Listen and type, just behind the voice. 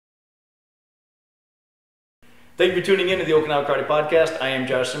Thank you for tuning in to the Okinawa Karate Podcast. I am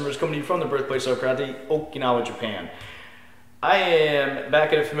Josh Simmers, coming to you from the birthplace of karate, Okinawa, Japan. I am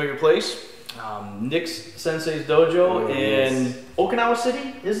back at a familiar place, Nix Sensei's dojo in Okinawa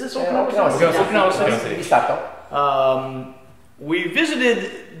City. Is this Okinawa City? Okinawa City. We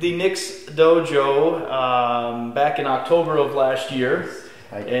visited the Nix dojo back in October of last year.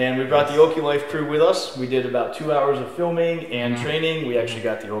 And we brought the OkiLife crew with us. We did about 2 hours of filming and training. We actually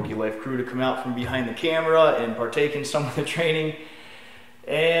got the OkiLife crew to come out from behind the camera and partake in some of the training.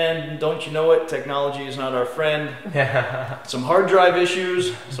 And don't you know it, technology is not our friend. Some hard drive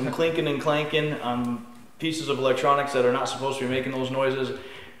issues, some clinking and clanking on pieces of electronics that are not supposed to be making those noises.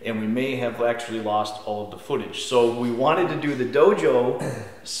 And we may have actually lost all of the footage. So we wanted to do the dojo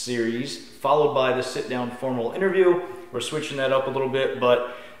series, followed by the sit-down formal interview. We're switching that up a little bit,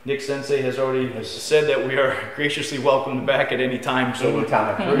 but Nix Sensei has already said that we are graciously welcomed back at any time. So we're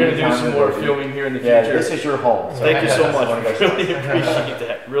going to do some more filming here in the future. Yeah, this is your home. So thank you so much. Really appreciate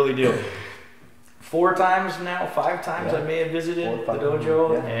that. Really do. 4 times now, 5 times I may have visited the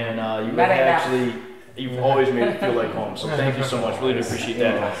dojo, and you've always made it feel like home. So thank you so much. Really do appreciate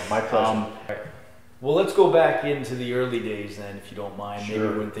that. My pleasure. Well, let's go back into the early days then, if you don't mind. Maybe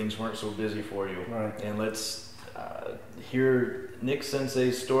when things weren't so busy for you. Right. And let's hear Nix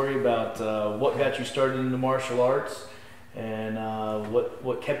Sensei's story about what got you started in the martial arts and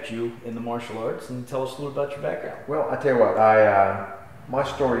what kept you in the martial arts, and tell us a little about your background. Well, I tell you what, my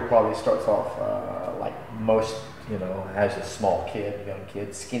story probably starts off like most, as a small kid, young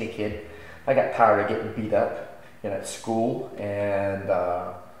kid, skinny kid. I got tired of getting beat up at school, and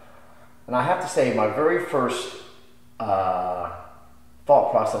I have to say my very first thought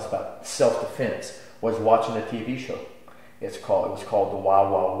process about self-defense was watching a TV show. It was called The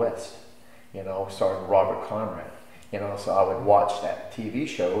Wild Wild West, starring Robert Conrad. So I would watch that TV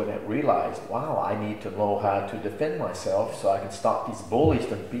show and I realized, wow, I need to know how to defend myself so I can stop these bullies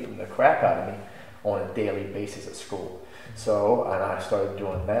from beating the crap out of me on a daily basis at school. So, and I started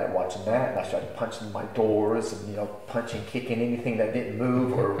doing that, watching that, and I started punching my doors and, punching, kicking anything that didn't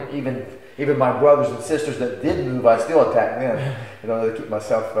move, or even my brothers and sisters that did move, I still attacked them, to keep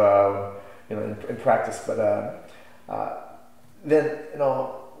myself, in practice. But then,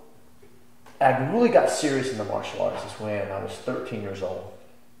 I really got serious in the martial arts is when I was 13 years old,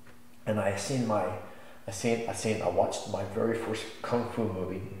 and I watched my very first kung fu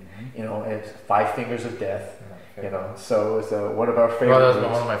movie. It's 5 Fingers of Death. So it's one of our favorites. Well, that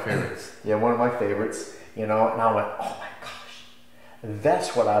was one of my favorites. Yeah, one of my favorites. And I went, oh my gosh,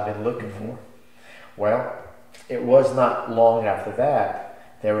 that's what I've been looking for. Well, it was not long after that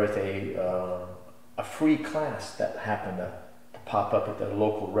there was a free class that happened to pop up at the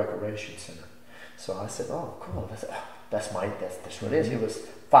local recreation center. So I said, oh, cool. That's what it is. It was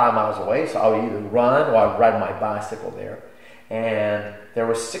 5 miles away, so I would either run or I would ride my bicycle there. And there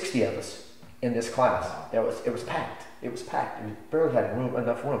were 60 of us in this class. It was packed. It was packed. We barely had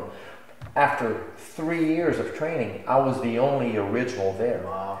enough room. After 3 years of training, I was the only original there.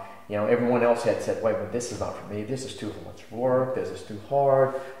 Wow. Everyone else had said, wait, but this is not for me. This is too much work. This is too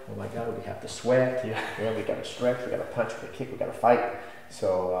hard. Oh my God, we have to sweat. We got to stretch. We got to punch. We got to kick. We got to fight.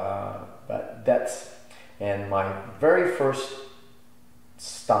 So, and my very first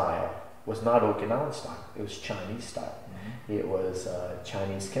style was not Okinawan style. It was Chinese style. It was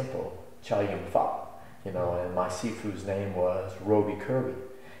Chinese Kempo, Chow Yun Fa. And my Sifu's name was Roby Kirby.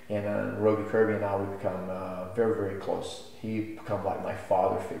 And Roby Kirby and I would become very, very close. He became like my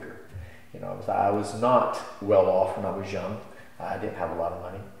father figure. I was not well off when I was young. I didn't have a lot of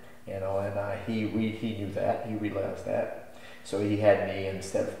money, and he knew that. He realized that. So he had me, and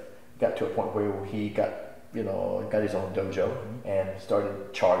got to a point where he got his own dojo and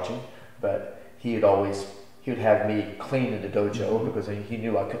started charging. But he would have me clean the dojo because he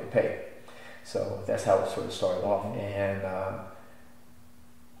knew I couldn't pay. So that's how it sort of started off. And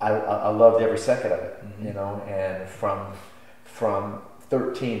I loved every second of it, and from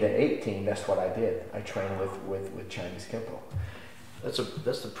 13 to 18, that's what I did. I trained with Chinese Kempo. That's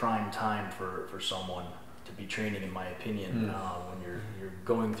the prime time for someone to be training, in my opinion, when you're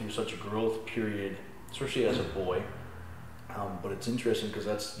going through such a growth period, especially as a boy. But it's interesting because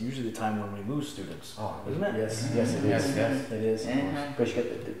that's usually the time when we lose students, isn't it? Yes, it is. Yes, it is. Because you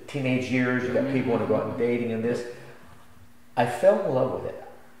got the teenage years, you got people want to go out and dating and this. I fell in love with it.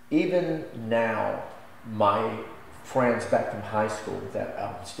 Even now, my friends back from high school that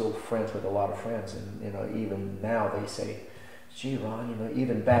I'm still friends with, a lot of friends, and even now they say, gee, Ron,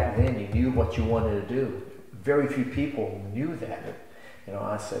 even back then you knew what you wanted to do. Very few people knew that.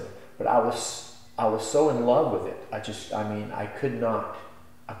 I said, but I was so in love with it. I could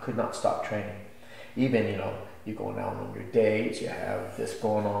not stop training. Even you're going out on your dates, you have this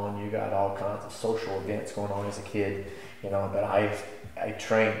going on, you got all kinds of social events going on as a kid, but I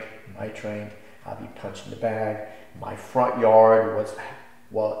trained, I'd be punching the bag. My front yard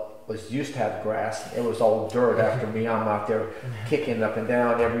was used to have grass. It was all dirt after me. I'm out there kicking up and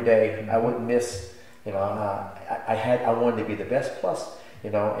down every day. I wouldn't miss, I wanted to be the best. Plus,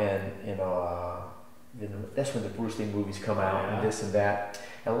 then that's when the Bruce Lee movies come out and this and that.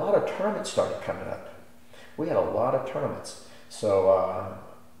 And a lot of tournaments started coming up. We had a lot of tournaments. So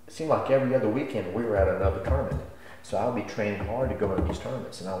it seemed like every other weekend we were at another tournament. So I would be training hard to go to these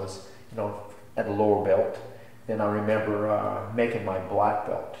tournaments. And I was, at a lower belt. Then I remember making my black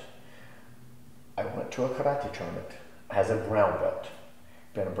belt. I went to a karate tournament as a brown belt.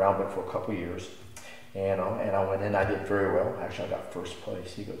 Been a brown belt for a couple of years. And I went in, I did very well. Actually, I got first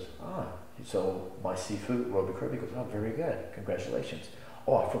place. He goes, so my Sifu, Roby Kirby goes, oh, very good. Congratulations.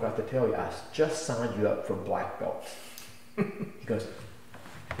 Oh, I forgot to tell you, I just signed you up for black belt. He goes,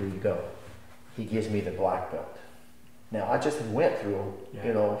 here you go. He gives me the black belt. Now, I just went through,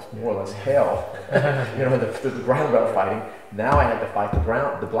 more or less hell, the brown belt fighting. Now I had to fight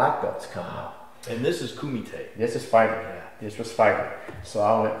the black belts coming up. And this is kumite. This is fighting. Yeah. This was fighting. So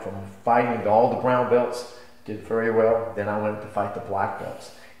I went from fighting all the brown belts, did very well. Then I went to fight the black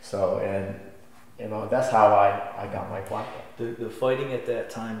belts. So, that's how I got my black belt. The fighting at that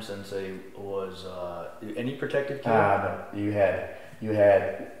time, Sensei, was any protective gear? No. You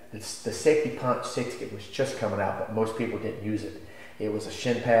had the safety punch 60 was just coming out, but most people didn't use it. It was a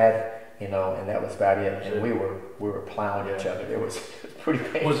shin pad, and that was about it. And we were plowing each other. It was pretty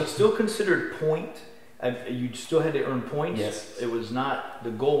painful. Was it still considered point? You still had to earn points? Yes. It was not, the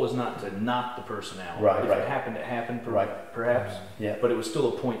goal was not to knock the person out. Right, If it happened, it happened, perhaps. Yeah. But it was still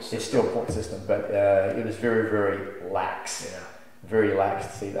a point system. It's still a point system, but it was very, very lax. Yeah. Very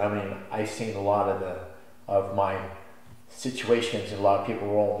lax. See, I've seen a lot of my situations, and a lot of people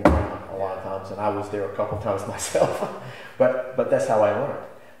were on the ground a lot of times, and I was there a couple of times myself. but that's how I learned.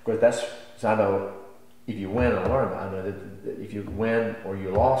 Because I know if you win or learn, I know that if you win or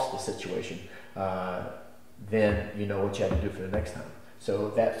you lost the situation, then you know what you have to do for the next time. So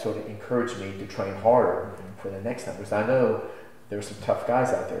that sort of encouraged me to train harder for the next time, because I know there's some tough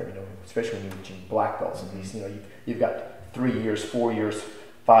guys out there, especially when you're reaching black belts, and these, you've got 3 years, 4 years,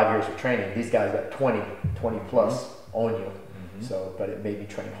 5 years of training. These guys got 20 plus on you. So, but it made me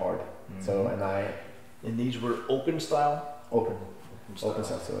train hard. So, and these were open style? Open style.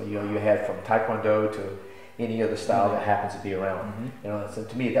 So, you had from Taekwondo to any other style that happens to be around. So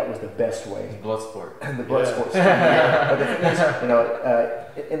to me, that was the best way. It's blood sport. The blood sport. But the thing is,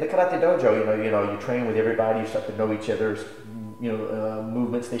 in the karate dojo, you train with everybody. You start to know each other's,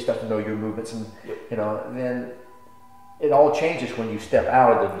 movements. They start to know your movements, and then it all changes when you step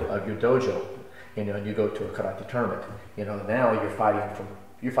out of your dojo. And you go to a karate tournament. Now you're fighting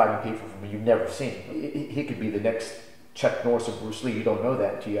people from you've never seen. He could be the next Chuck Norris or Bruce Lee. You don't know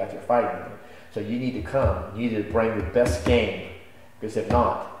that until you're out there fighting him. So you need to come. You need to bring the best game, because if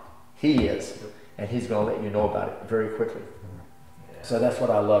not, he is, and he's going to let you know about it very quickly. Yeah. So that's what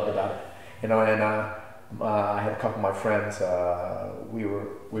I loved about it. And I had a couple of my friends. We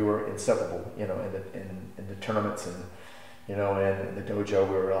were inseparable. In the tournaments and and in the dojo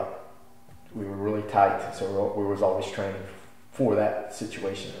we were really tight, so we was always training for that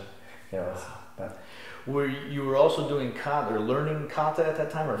situation. You were also doing kata, or learning kata at that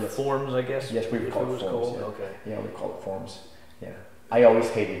time, or forms, I guess? Yes, we would call it forms. Yeah. Okay. Yeah, we call it forms. Yeah. I always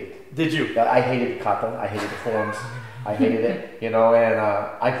hated it. Did you? I hated kata. I hated the forms. I hated it, and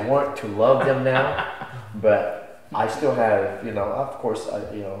I've learned to love them now, but I still have, of course,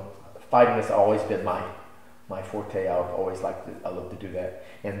 fighting has always been my forte. I love to do that.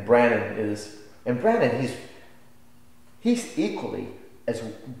 And Brandon he's equally as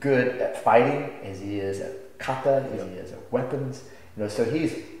good at fighting as he is at kata, as he is at weapons. So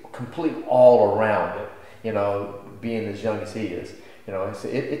he's complete all around, being as young as he is. So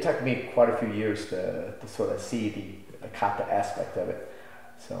it took me quite a few years to sort of see the kata aspect of it.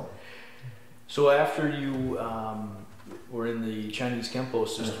 So after you were in the Chinese Kempo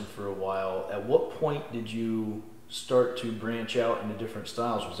system for a while, at what point did you start to branch out into different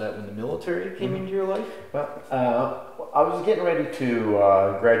styles? Was that when the military came into your life? Well, I was getting ready to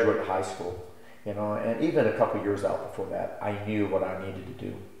graduate high school, and even a couple years out before that, I knew what I needed to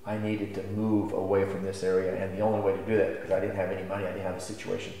do. I needed to move away from this area, and the only way to do that, because I didn't have any money, I didn't have a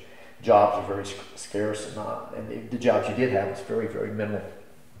situation. Jobs are very scarce, and the jobs you did have was very, very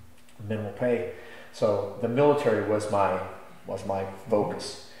minimal pay. So the military was my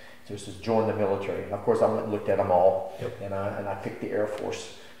focus. Just to join the military. And of course, I went and looked at them all, and I picked the Air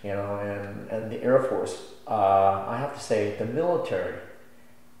Force. you know, and the Air Force. I have to say, the military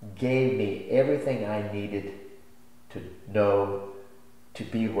gave me everything I needed to know to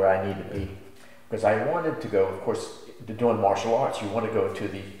be where I need to be. Because I wanted to go, of course, doing martial arts, you want to go to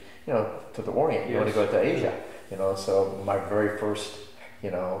the, you know, to the Orient, you want to go to Asia, you know, so my very first,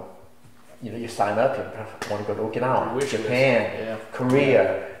 you know, you sign up, you want to go to Okinawa, Japan,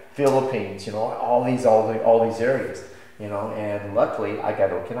 Korea, Philippines, you know, all these areas, you know, and luckily I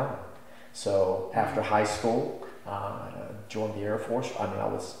got Okinawa. So after high school, joined the Air Force. I mean, I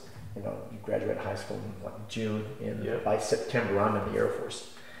was, you know, you graduate high school in like June, and by September I'm in the Air Force.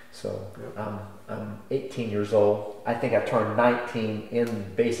 So I'm 18 years old. I think I turned 19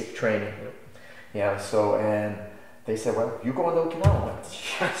 in basic training. Yeah. So and they said, "Well, you're going to Okinawa." I went,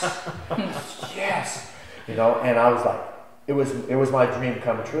 yes, yes. You know, and I was like, it was my dream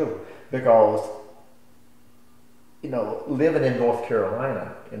come true, because, you know, living in North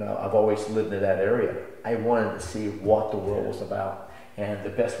Carolina, you know, I've always lived in that area. I wanted to see what the world was about, and the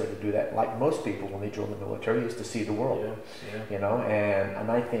best way to do that, like most people when they join the military, is to see the world. You know,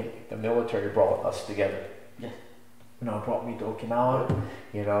 and I think the military brought us together. You know, it brought me to Okinawa.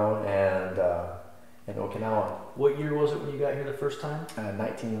 You know, and Okinawa. What year was it when you got here the first time?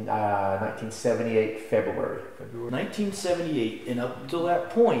 1978 February. 1978, and up to that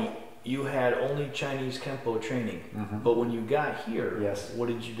point, you had only Chinese Kempo training. But when you got here, what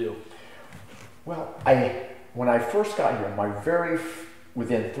did you do? Well, when I first got here,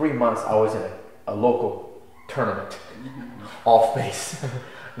 within 3 months, I was in a local tournament, off base.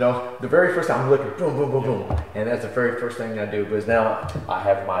 No, the very first time I'm looking, boom, boom, boom, boom, and that's the very first thing I do. Because now I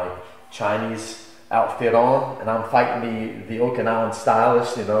have my Chinese outfit on, and I'm fighting the Okinawan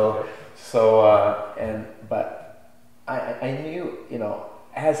stylist, you know. So but I knew, you know,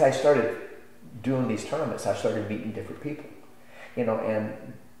 as I started doing these tournaments, I started meeting different people, you know, and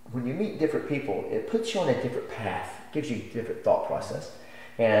when you meet different people, it puts you on a different path, gives you a different thought process.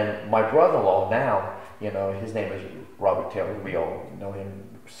 And my brother-in-law now, you know, his name is Robert Taylor. We all know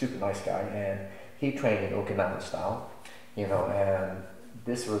him, super nice guy, and he trained in Okinawan style, you know, and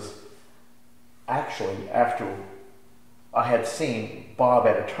this was actually after I had seen Bob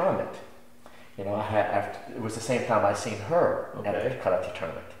at a tournament. You know, it was the same time I seen her at a karate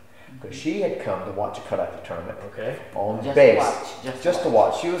tournament, because she had come to watch a karate tournament on base, just to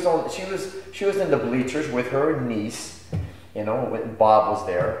watch. She was in the bleachers with her niece, you know. When Bob was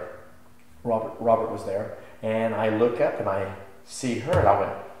there, Robert was there, and I look up and I see her, and I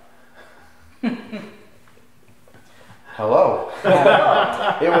went, hello.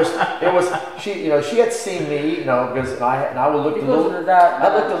 it was she. You know, she had seen me. You know, because I looked a little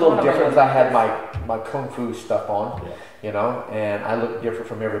different, because I had my kung fu stuff on. You know, and I looked different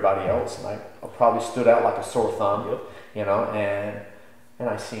from everybody else, and I probably stood out like a sore thumb. You know, and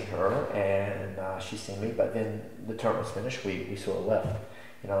I seen her, and she seen me. But then the tournament was finished. We sort of left.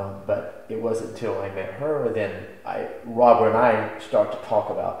 You know, but it wasn't until I met her, then Robert and I started to talk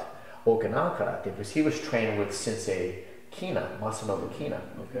about Okinawa karate, because he was training with Sensei Kina, Masanobu Kina,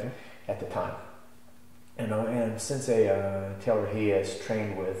 at the time. You know, and Sensei Taylor, he has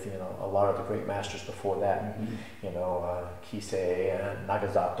trained with, you know, a lot of the great masters before that. You know, Kisei and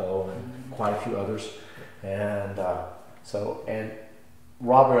Nagasato and quite a few others. And and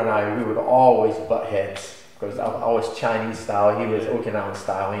Robert and I, we would always butt heads, because I was Chinese style, he was Okinawan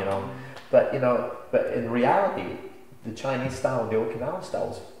style, you know. But, you know, in reality, the Chinese style and the Okinawan style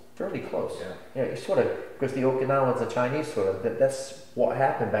was fairly close. Yeah, it's sort of, because the Okinawans and the Chinese sort of, that's what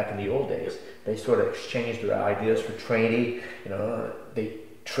happened back in the old days. They sort of exchanged their ideas for training. You know, they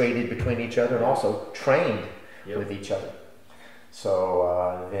traded between each other and also trained with each other.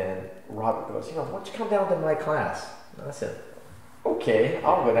 So then Robert goes, you know, why don't you come down to my class? And I said, okay,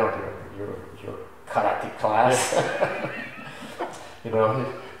 I'll go down to your karate class. You know,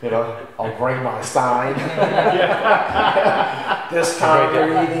 I'll bring my sign. This time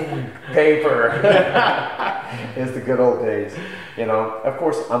they're eating paper. It's the good old days. You know, of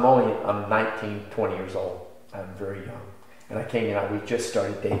course, I'm 19, 20 years old. I'm very young. And I came in, we just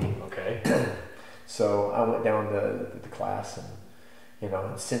started dating. So I went down to the class, and, you know,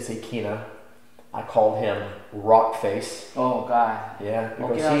 and Sensei Kina, I called him Rock Face. Oh God. Yeah,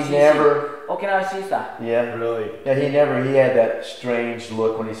 because Okinawa he never. Okinawa Shisa. Yeah, really. Yeah, he had that strange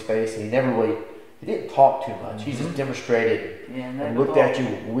look on his face. He didn't talk too much. He just demonstrated and looked at you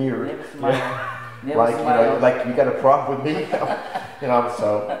weird. Never smiled. Like, you know, like you got a problem with me. You know,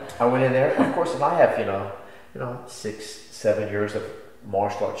 so I went in there. Of course, and I have, you know, 6, 7 years of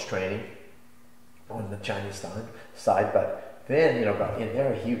martial arts training on the Chinese side. But then, you know, in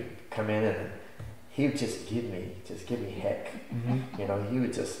there, he would come in and he would just give me heck. You know, he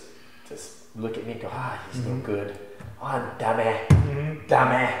would just look at me and go, he's no good. Dummy.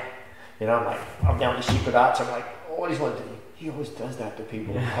 You know, I'm like, I'm down to secret arts. I'm like, he always does that to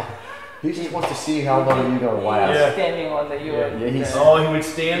people. He just wants to see how long you're going to last. Yeah. Standing on the he would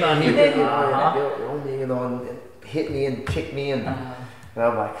stand on you. Hit me and kick me, and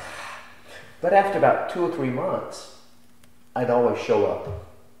I'm like, but after about 2 or 3 months, I'd always show up.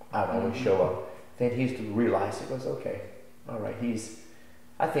 Then he realized, he goes, okay, all right,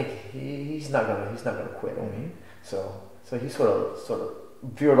 I think he's not gonna quit on me. So he sort of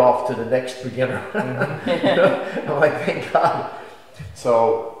veered off to the next beginner. You know? I'm like, thank God.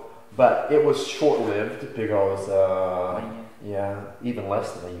 So, but it was short-lived because even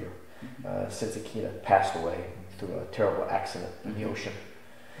less than a year since Akina passed away through a terrible accident in the ocean.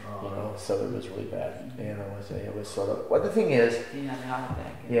 You know, so it was really bad. And it was sort of. Well, the thing is,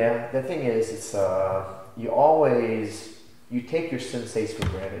 the thing is, it's you take your senseis for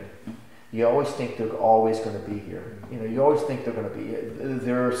granted. You always think they're always going to be here. You know, you always think they're going to be.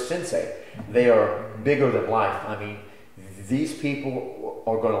 They're sensei. They are bigger than life. I mean, these people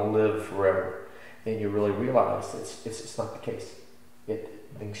are going to live forever. Then you really realize it's not the case.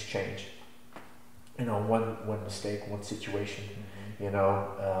 Things change. You know, one mistake, one situation. You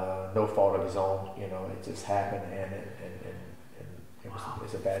know, no fault of his own. You know, it just happened, and it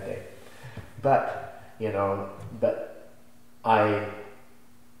was a bad day. But you know, I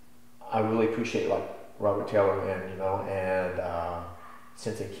really appreciate like Robert Taylor and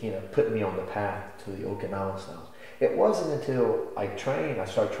Sensei Kina put me on the path to the Okinawa styles. It wasn't until I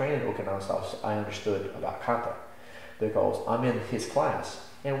started training Okinawa styles, I understood about kata, because I'm in his class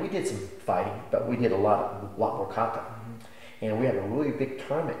and we did some fighting, but we did a lot more kata. And we have a really big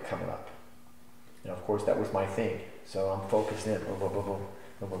tournament coming up. And of course, that was my thing. So I'm focused in. Boom, boom, boom, boom,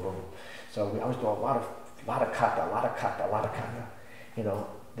 boom, boom, boom. So I was doing a lot of kata. You know.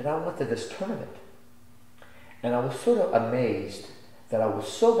 Then I went to this tournament, and I was sort of amazed that I was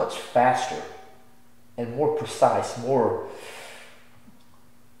so much faster and more precise, more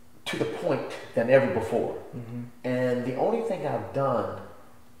to the point than ever before. And the only thing I've done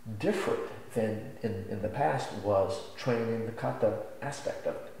different than in the past was training the kata aspect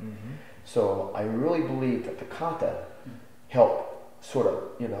of it. So I really believe that the kata helped sort of,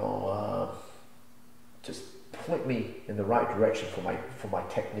 you know, just point me in the right direction for my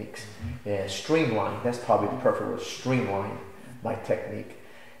techniques. And streamline, that's probably the perfect word, streamline my technique.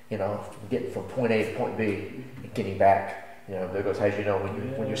 You know, getting from point A to point B and getting back. You know, because as you know,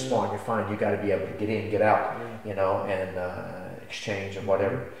 when you're sparring, you're fine. You got to be able to get in, get out, you know, and exchange and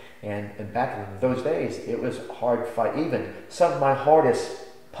whatever. And back in those days, it was a hard fight. Even some of my hardest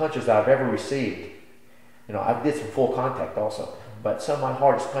punches I've ever received, you know, I did some full contact also, but some of my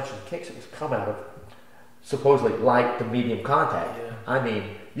hardest punches and kicks, it was come out of supposedly light to medium contact. I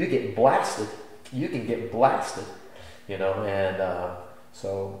mean, you get blasted. You can get blasted, you know, and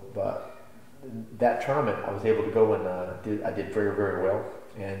but that tournament, I was able to go and I did very, very well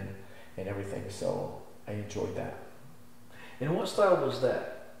and everything. So I enjoyed that. And what style was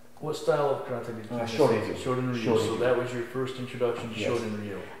that? What style of karate did you do? Shorin Ryu. So that was your first introduction to Shorin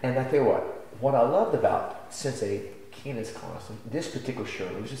Ryu. And I tell you what I loved about Sensei Kina's class, this particular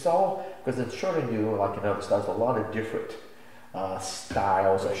Shorin, it was just all, because in Shorin Ryu, like in other styles, a lot of different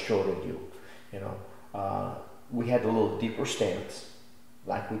styles of Shorin Ryu. You know, we had a little deeper stance,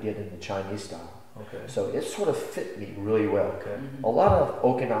 like we did in the Chinese style. Okay. So it sort of fit me really well. Okay. A lot of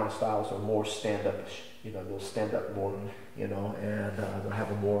Okinawa styles are more stand-up-ish. You know, they'll stand up more, you know, and they'll have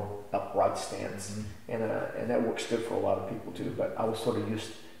a more upright stance. And that works good for a lot of people too. But I was sort of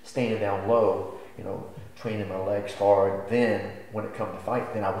used to staying down low, you know, training my legs hard. Then when it come to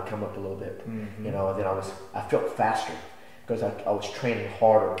fight, then I would come up a little bit, you know, and then I felt faster because I was training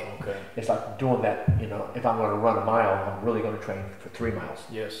harder. Okay. It's like doing that, you know, if I'm going to run a mile, I'm really going to train for 3 miles.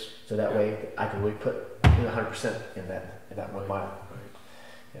 Yes. So that way I can really put 100% in that 1 mile. Right.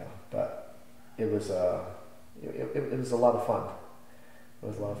 Yeah, but it was it was a lot of fun. It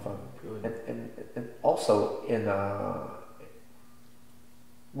was a lot of fun. And also in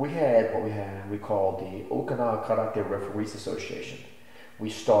we called the Okinawa Karate Referees Association. We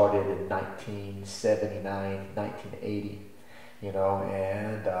started in 1979, 1980, you know,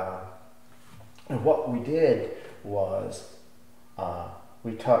 and what we did was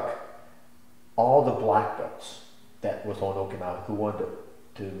we took all the black belts that was on Okinawa who wanted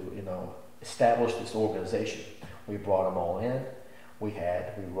to you know, establish this organization. We brought them all in. We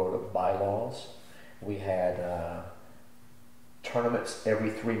wrote up bylaws. We had tournaments every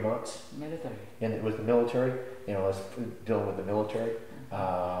 3 months. Military. And it was the military, you know, I was dealing with the military.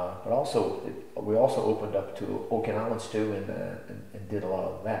 But also, we also opened up to Okinawans too, and did a lot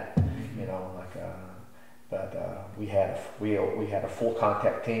of that. You know, like, we had a full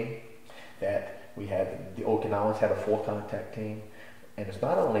contact team. The Okinawans had a full contact team, and it's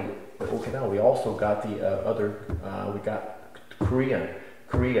not only the Okinawa. We also got the we got Korea,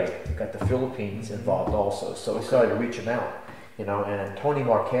 we got the Philippines involved also. So we started reaching out, you know. And Tony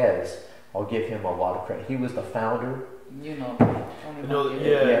Marquez, I'll give him a lot of credit. He was the founder. You know, No,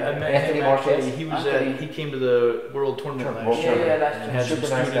 yeah, I met Anthony him Marquez. actually. He came to the World Tournament last year. Yeah, last year. And had some Super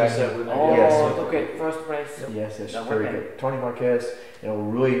nice students guy. that were there. Oh, Yes. okay, first place. Yes, yes, That very was good. Tony Marquez, you know,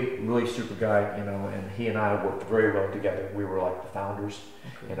 really super guy, you know, and he and I worked very well together. We were like the founders,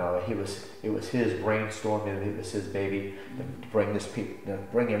 you know. It was his brainstorm, and it was his baby to bring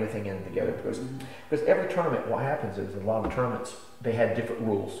bring everything in together, because every tournament, what happens is a lot of tournaments they had different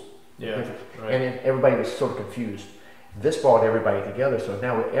rules, Yeah, right. and then everybody was sort of confused. This brought everybody together, so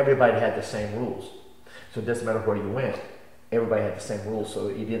now everybody had the same rules. So it doesn't matter where you went, everybody had the same rules. So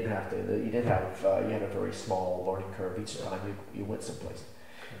you didn't have you had a very small learning curve each time you went someplace.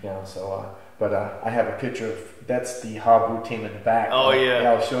 You know, so I have a picture of that's the Habu team in the back. Oh yeah.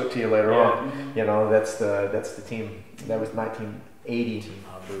 I'll show it to you later on. You know, that's the team. That was 1980. Team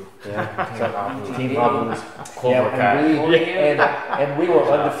Habu. Yeah, Team Habu. Yeah, And we were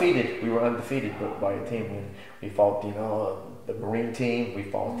undefeated. We were undefeated by a team. We fought, you know, the Marine team. We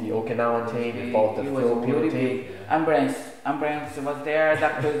fought the Okinawan team. We fought the Filipino team. Ambulance was there.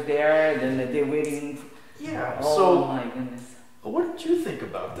 Doctors there. Then they're waiting. Yeah. Oh So, my goodness. what did you think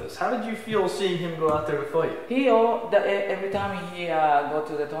about this? How did you feel seeing him go out there to fight? Every time he go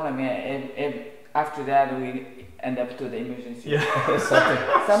to the tournament, after that we end up to the emergency. Yeah.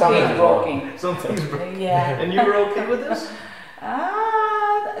 Something's broken. Something's broken. Yeah. And you were okay with this?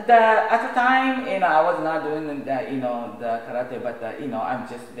 At the time, you know, I was not doing the karate, but you know, I'm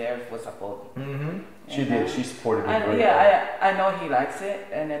just there for support. Mm-hmm. She did. She supported me. I know he likes it,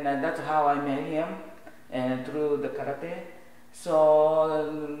 and then that's how I met him, and through the karate. So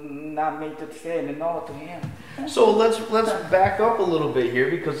not me to say no to him. So let's back up a little bit here,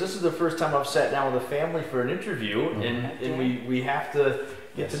 because this is the first time I've sat down with a family for an interview, and we have to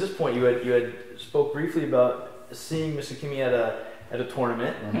get to this point. You had spoke briefly about seeing Miss Akemi at a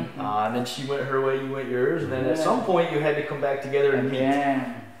tournament, and then she went her way, you went yours, and then at some point you had to come back together and meet.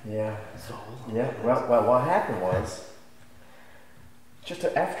 Yeah. So, Well, what happened was, just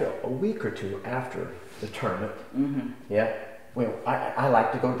after a week or two after the tournament, well, I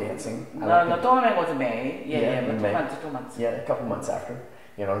like to go dancing. The tournament was May. In May. 2 months. Yeah, a couple months after.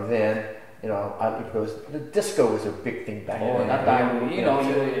 You know, then, you know, because the disco was a big thing back then. That time, you know.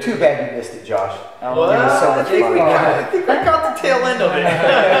 Too bad you missed it, Josh. Well, it was so much fun. I think I caught the tail end of it.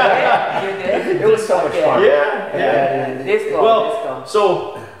 You did. It was so much fun. Yeah. Disco. Well,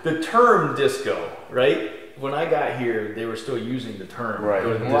 so the term disco, right? When I got here, they were still using the term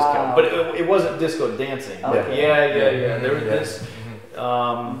disco, but it wasn't disco dancing. Okay. Yeah. There was this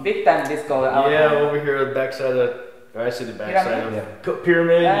big time disco. over here at the backside of. I see the backside of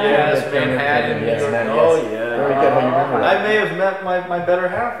Pyramid. Yes, Manhattan. Yes, Oh yeah. Very good. How you remember that? I may have met my better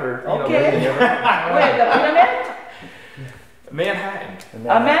half, or Okay. you know, Wait, the pyramid? Manhattan.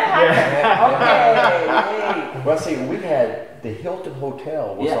 Manhattan. Okay. Well, see, we had the Hilton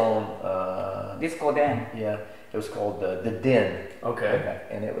Hotel was on. Disco then. Yeah, it was called the Den. Okay.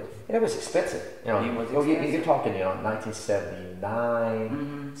 And it was expensive. You know, you're talking, you know,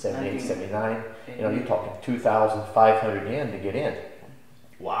 1979, 78, 79. You know, you're talking 2,500 yen to get in.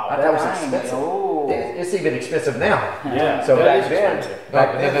 Wow. That was expensive. Oh. It's even expensive now. Yeah. So that back is then, expensive.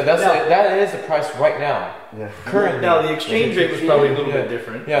 That is the price right now. Yeah. Currently. Now the exchange rate was probably a little bit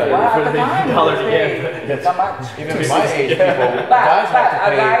different. Yeah. Well, For at the time, the dollar to yen. not much. Even my age people, guys have to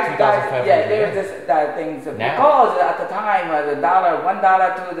pay $2,500. Yeah, there was just that things because at the time the dollar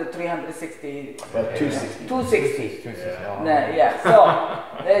 $1 to the 360. 260. 260. Oh. Yeah, so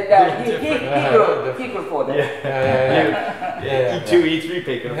he could afford it. Yeah. E2, E3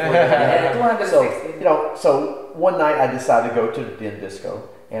 pay can afford Yeah, that. 260. So, you know, so one night I decided to go to the Den Disco,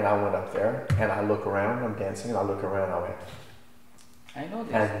 and I went up there, and I look around, I'm dancing, and I look around, I went, I know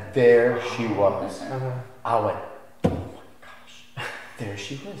this. and there she was. I went, oh my gosh, there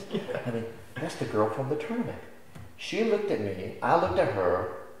she was. I mean, that's the girl from the tournament. She looked at me, I looked at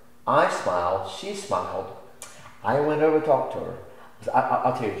her, I smiled, she smiled. I went over to talk to her.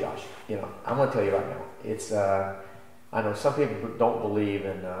 I'll tell you, Josh, you know, I'm going to tell you right now, it's, I know some people don't believe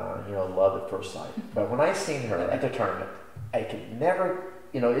in, you know, love at first sight. But when I seen her at the tournament, I could never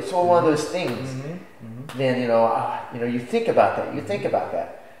it's all one of those things. Then you think about that. You think about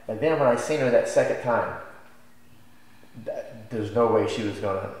that. And then when I seen her that second time, there's no way she was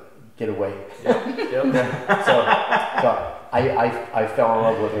gonna get away. So I fell in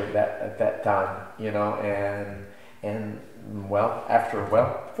love with her at that time, and after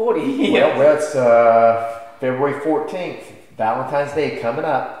 40 years. Well, it's February 14th, Valentine's Day coming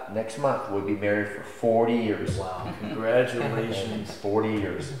up next month. We'll be married for 40 years. Wow! Congratulations. 40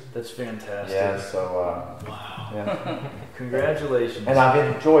 years. That's fantastic. Yeah. So. Wow. Yeah. Congratulations. And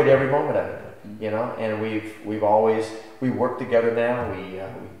I've enjoyed every moment of it. And we've always work together now.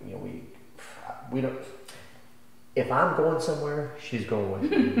 We don't. If I'm going somewhere, she's going with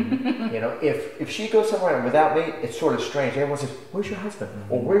me. If she goes somewhere without me, it's sort of strange. Everyone says, "Where's your husband?"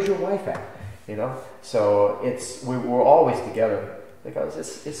 Or "Where's your wife at?" So we're always together because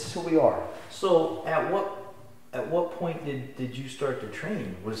it's who we are. So at what point did you start to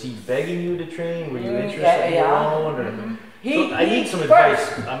train? Was he begging you to train? Were you interested in your own? Or? I need some advice.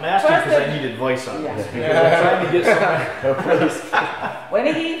 I'm asking because I need advice on this. Because I'm trying to get somewhere. When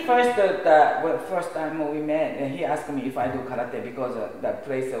he first time we met, and he asked me if I do karate because the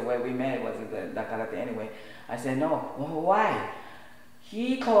place where we met was the karate anyway. I said no. Well, why?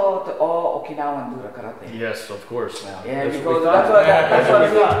 He taught all Okinawan do the karate. Yes, of course. Yeah, because that's what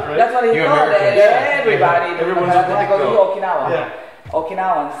he thought. Everybody do karate because he's Okinawan. Yeah.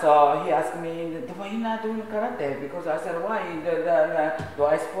 Okinawan. So he asked me, "Why you not doing karate?" Because I said, "Why? Do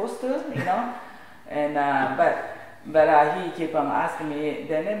I supposed to? And but he kept on asking me.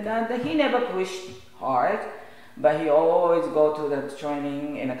 Then he never pushed hard, but he always go to the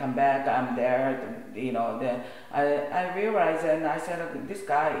training and come back. I'm there. Then I realized and I said, this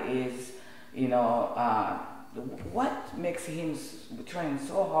guy is, what makes him train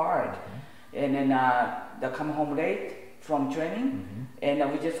so hard? And then they come home late from training,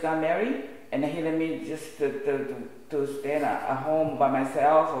 and we just got married, and he let me just to stay at home by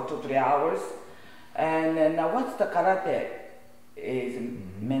myself for 2-3 hours. And then what's the karate is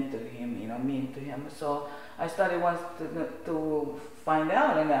meant to him, mean to him. So I started once to find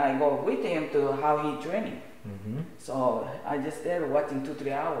out, and I go with him to how he training. So I just stayed watching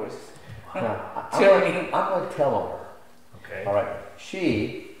 2-3 hours. I'm going to tell her. Okay. All right.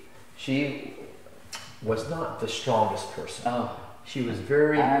 She was not the strongest person. Oh. She was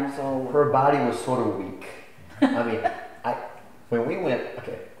her body was sort of weak. I mean, when we went,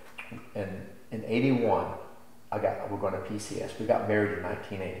 in 81, we're going to PCS. We got married in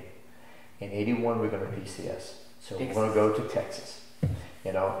 1980. In 81, we're going to PCS. So we're going to go to Texas,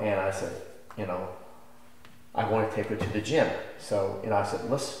 and I said, I want to take her to the gym. So, I said,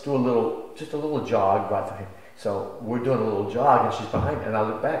 let's do just a little jog right through here. So we're doing a little jog, and she's behind me, and I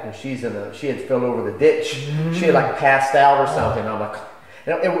look back, and she had fell over the ditch. She had passed out or something. I'm like,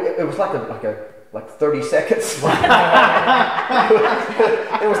 it was like 30 seconds. It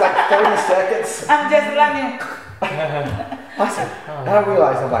was like 30 seconds. I'm just running. I said, and I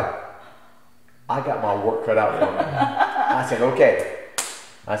realized, I got my work cut out for me. I said, okay.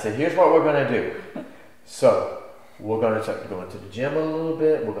 I said, here's what we're going to do. So we're going to start going to the gym a little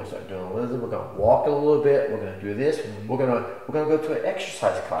bit. We're going to start doing a little. We're going to walk a little bit. We're going to do this. We're going to go to an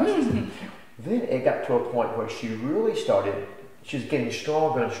exercise class. Then it got to a point where she really started. She was getting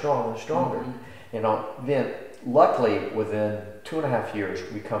stronger and stronger and stronger. Then luckily within 2.5 years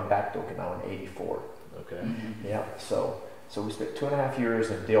we come back to Okinawa in '84. Okay. Yeah. So we spent 2.5 years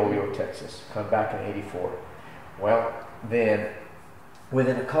in Del Rio, Texas. Come back in '84. Well, then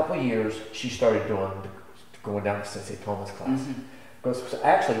within a couple of years she started going down to Sensei Toma's class. Because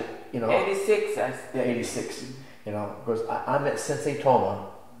actually, 86. 86. Because I met Sensei Toma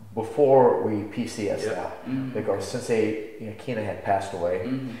before we PCS'd out, because Sensei Kina had passed away.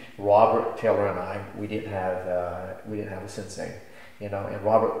 Robert Taylor and I, we didn't have a sensei, and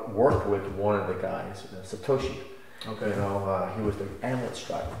Robert worked with one of the guys, Satoshi. Okay. He was the ambulance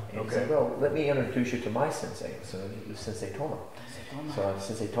driver. And he said, well, let me introduce you to my sensei. So it was Sensei Toma. So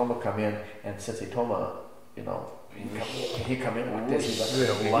Sensei Toma come in, and Sensei Toma, he come in like this. He's like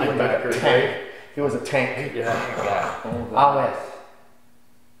a linebacker. He was a tank. Yeah. I went,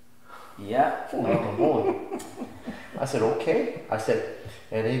 yeah. Holy. I said, okay. I said,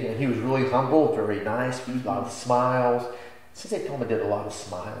 and he was really humble, very nice, a lot of smiles. Sensei Toma did a lot of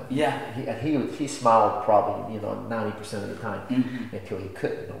smiling. Yeah. He smiled probably 90% of the time until he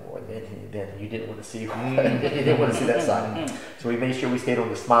couldn't no more. Then you didn't want to see you didn't want to see that side. So we made sure we stayed on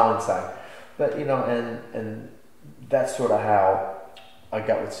the smiling side. But and that's sort of how I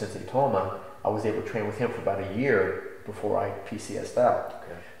got with Sensei Toma. I was able to train with him for about a year before I PCS'd out.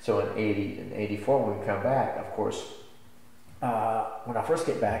 Okay. So in '84 when we come back, of course, when I first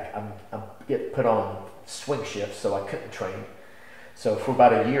get back, I'm get put on swing shifts, so I couldn't train. So for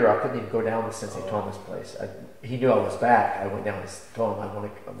about a year, I couldn't even go down to Sensei Toma's place. He knew I was back. I went down and told him I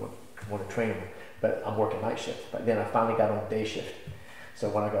want to train him, but I'm working night shift. But then I finally got on day shift. So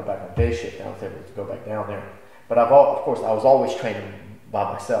when I got back on day shift, I was able to go back down there. But of course, I was always training by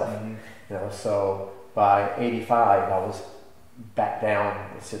myself. You know, so by 85, I was back down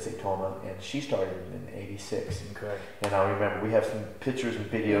with Sensei Toma, and she started in 86. Okay. And I remember we have some pictures and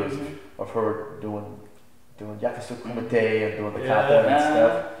videos of her doing yakusu kumite and doing the kata and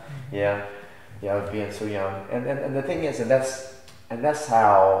stuff. Yeah, being so young. And the thing is, and that's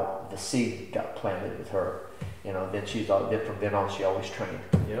how the seed got planted with her. You know, then from then on she always trained.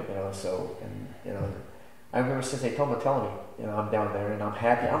 Yep. You know, so I remember Sensei Toma telling me, you know, I'm down there and I'm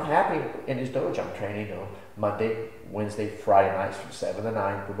happy. I'm happy in his dojo. I'm training, you know, Monday, Wednesday, Friday nights from 7 to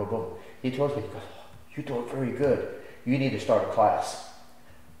 9. Boom, boom, boom. He told me, he goes, "You're doing very good. You need to start a class."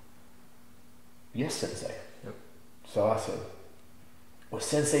 "Yes, Sensei." Yep. So I said, "Well,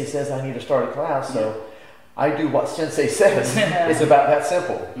 Sensei says I need to start a class, so I do what Sensei says." It's about that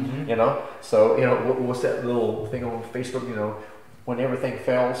simple, you know. So what's that little thing on Facebook? You know, when everything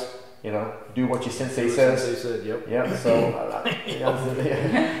fails, you know, do what your Sensei says. Sensei said, yep. Yeah. So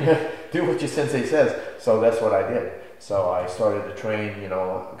do what your Sensei says. So that's what I did. So I started to train. You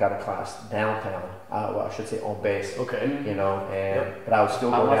know, got a class downtown. Well, I should say on base. Okay. You know, but I would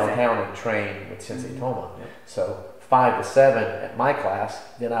still go downtown and train with Sensei Toma. So 5 to 7 at my class,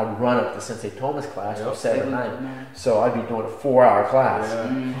 then I'd run up to Sensei Toma's class for 7 to 9. So I'd be doing a 4-hour class.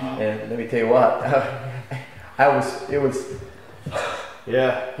 And let me tell you what, it was.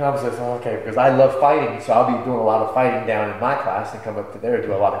 Yeah. And I was like, okay, because I love fighting, so I'll be doing a lot of fighting down in my class and come up to there and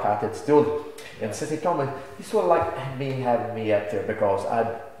do a lot of kata. And Sensei Toma, he sort of like having me up there because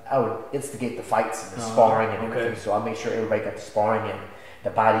I would instigate the fights and the sparring and everything. So I made sure everybody got the sparring in, the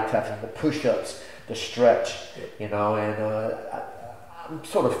body toughness, the push-ups, the stretch, you know. And I'm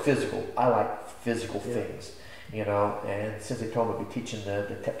sort of physical. I like physical things, you know. And Sensei Toma would be teaching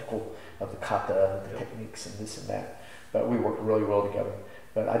the technical of the kata, the techniques and this and that. But we worked really well together.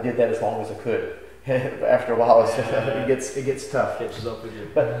 But I did that as long as I could. After a while, it gets tough. Catches up with you.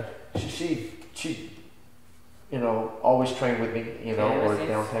 But she you know, always trained with me, you know, or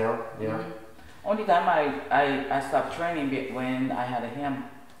downtown. Yeah. Only time I stopped training when I had him.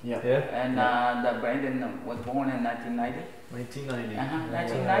 Yeah. And the Brandon was born in 1990. 1990.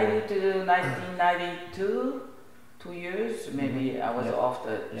 1990 to 1992, 2 years. Maybe I was off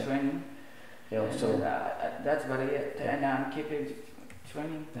the training. Yeah, so that's about it. And I'm keeping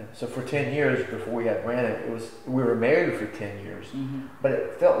training. Yeah. So for 10 years before we had Brandon, we were married for 10 years, but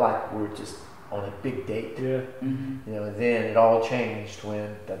it felt like we were just on a big date. Yeah. You know, and then it all changed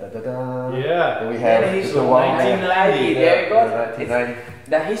when Yeah. We had 1990. There you go. 1990.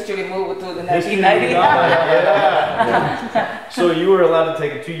 The history moved to the 1990. So you were allowed to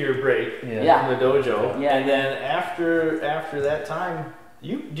take a 2-year break from the dojo, Yeah. and then after that time.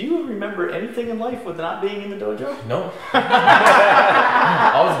 Do you remember anything in life with not being in the dojo? No.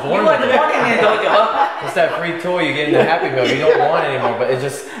 I was born with it. In the dojo. It's that free toy you get in the Happy Meal. You don't want it anymore, but it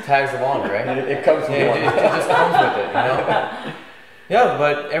just tags along, right? It comes with it. It just comes with it, you know? Yeah,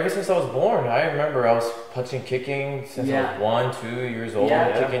 but ever since I was born, I remember I was punching, kicking since I was 1, 2 years old,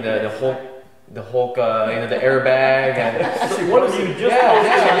 kicking the Hulk, you know, the airbag. And so what did you just post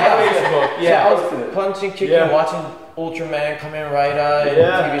on Facebook? Yeah, I was punching, kicking, watching Ultraman, Kamen Rider, and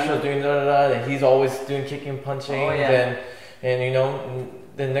TV shows doing and he's always doing kicking, punching. And you know,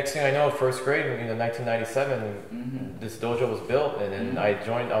 the next thing I know, first grade, you know, 1997, this dojo was built, and then I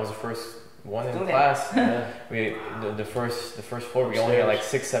joined. I was the first one in class. The first floor, we only had like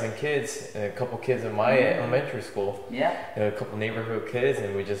 6, 7 kids, and a couple kids in my elementary school. Yeah. And a couple neighborhood kids,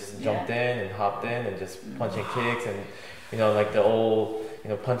 and we just jumped in and hopped in and just punching kicks, and you know, like the old, you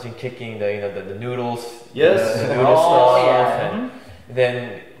know, punching, kicking, the noodles. Yes. The noodle stuff. And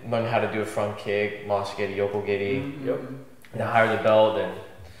then learn how to do a front kick, moshigiri, yokogiri. Yep. And I hired the belt. And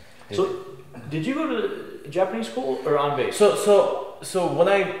so, did you go to Japanese school or on base? So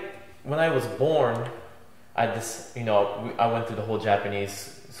when I was born, I went through the whole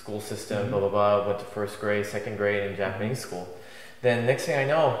Japanese school system. Blah blah blah. Went to first grade, second grade in Japanese school. Then next thing I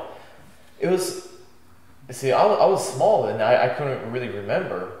know, it was. See, I was small and I couldn't really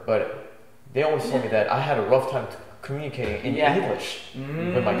remember, but they always told me that I had a rough time communicating in English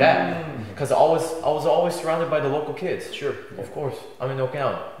with my dad, because I was always surrounded by the local kids. Sure, of course. I'm in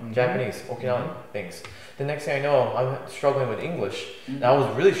Okinawa, Japanese, Okinawan things. The next thing I know, I'm struggling with English, and I was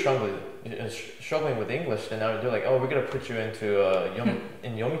really struggling struggling with English, then they're like, oh, we're gonna put you into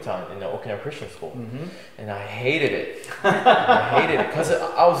in Yomitan in the Okinawa Christian school, and I hated it. I hated it because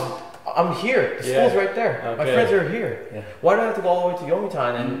I'm here. The school's right there. Okay. My friends are here. Yeah. Why do I have to go all the way to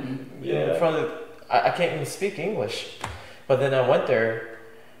Yomitan and in front of? I can't even speak English. But then I went there.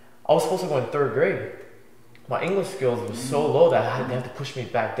 I was supposed to go in 3rd grade. My English skills were so low that they had to push me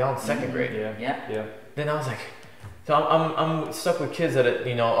back down 2nd grade. Yeah. Then I was like, so I'm stuck with kids that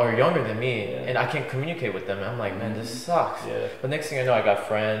are younger than me, and I can't communicate with them. And I'm like, man, this sucks. Yeah. But next thing I know, I got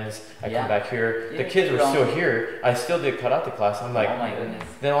friends. I come back here. The kids were still here. I still did karate class. I'm like, oh my goodness.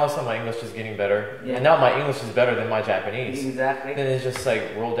 Then all of a sudden my English is getting better, and now my English is better than my Japanese. Exactly. Then it's just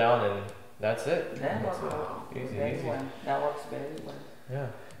like roll down and that's it. That works easy. That works very well. Yeah.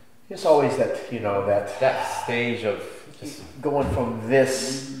 It's always that that stage of just going from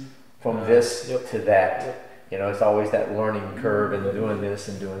this to that. You know, it's always that learning curve and doing this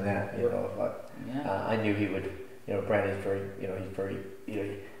and doing that. You know, but I knew he would. You know, Brandon's very. You know, he's very. You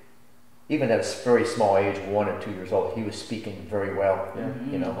know, even at a very small age, 1 or 2 years old, he was speaking very well. Yeah.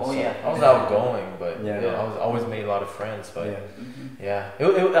 You know. Oh I was outgoing, but I was always made a lot of friends. But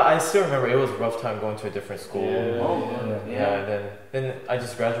I still remember it was a rough time going to a different school. Then I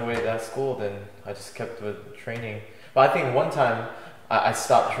just graduated that school. Then I just kept with training. But I think one time I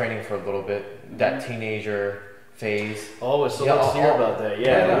stopped training for a little bit. That teenager phase. Oh, so let's hear about that.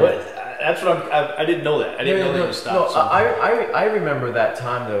 That's what I didn't know that. I didn't know that you stopped. No, I remember that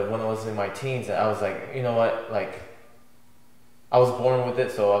time though when I was in my teens that I was like, you know what, like I was born with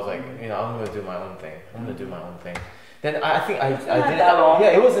it, so I was like, you know, I'm gonna do my own thing. Then I think I did it.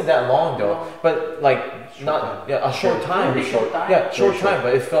 Yeah, it wasn't that long though, but like a short time. Short time,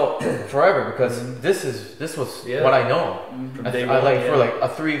 but it felt forever because this was what I know. For like a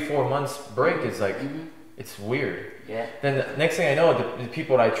 3-4 months break is like it's weird. Yeah. Then the next thing I know, the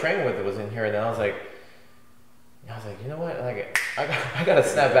people that I trained with was in here, and then I was like, you know what, like I gotta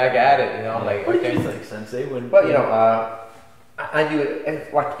snap back at it, you know, like. What did you think, Sensei? Well, you know, I knew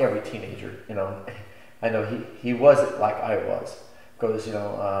it like every teenager, you know. I know he wasn't like I was because, you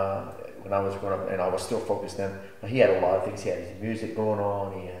know, when I was growing up and I was still focused then, he had a lot of things. He had his music going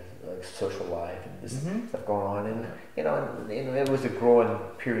on, he had social life and this stuff going on, and you know, it was a growing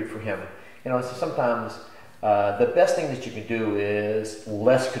period for him. You know, so sometimes the best thing that you can do is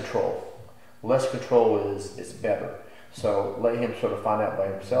less control. Less control is better. So let him sort of find out by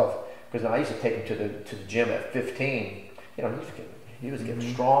himself. Because I used to take him to the gym at 15. You know, he was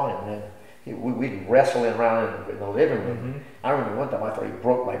getting strong, and then we'd wrestle around in the living room. I remember one time I thought he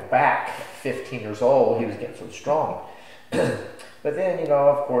broke my back at 15 years old. He was getting so strong. But then, you know,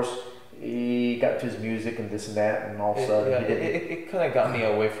 of course, he got to his music and this and that, and all of a sudden it kind of got me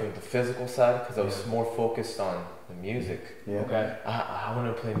away from the physical side because I was more focused on the music. Yeah. Okay. I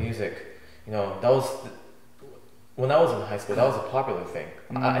wanted to play music. You know, that was when I was in high school. That was a popular thing.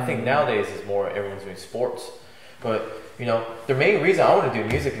 I think nowadays is more everyone's doing sports. But you know, the main reason I want to do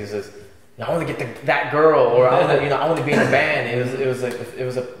music is I want to get that girl, or I want to be in a band. It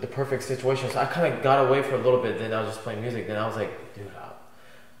was the perfect situation. So I kind of got away for a little bit. Then I was just playing music. Then I was like, dude,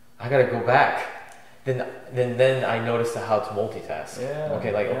 I gotta go back. Then I noticed how to multitask. Yeah.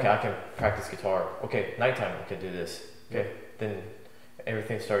 Okay, I can practice guitar. Okay, nighttime I can do this. Okay, then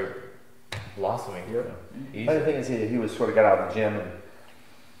everything started blossoming. Yeah. The other thing is he was sort of got out of the gym and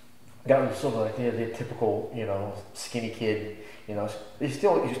got into sort of like the typical, you know, skinny kid. You know, he's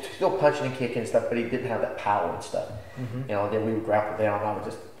still punching and kicking and stuff, but he didn't have that power and stuff. You know, then we would grapple down. I would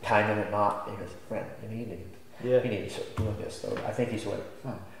just time him and not. He goes, man, you need to start doing this. So I think he's like,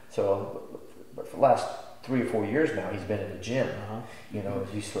 So, but for the last 3 or 4 years now, he's been in the gym. You know,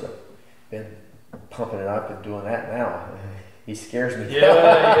 he's sort of been pumping it up and doing that now. He scares me.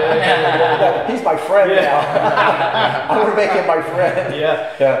 Yeah. He's my friend now. I want to make him my friend.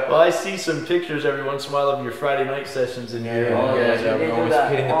 Yeah. Well, I see some pictures every once in a while of your Friday night sessions in here. We're always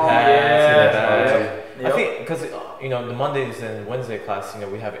hitting the pads. I think because you know the Mondays and Wednesday class, you know,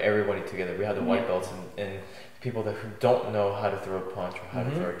 we have everybody together. We have the white belts and people that don't know how to throw a punch or how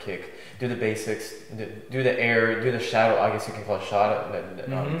to throw a kick, do the basics, do the air, do the shadow. I guess you can call it shadow,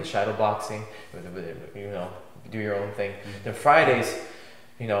 the shadow boxing. You know, do your own thing. Then Fridays,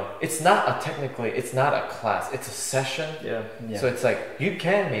 you know, it's not a class. It's a session. Yeah. So it's like you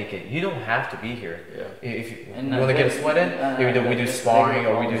can make it. You don't have to be here. Yeah. If you want to get a sweat in, we do sparring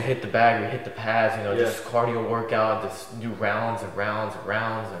or we do hit the bag, we hit the pads. You know, just cardio workout, just do rounds and rounds and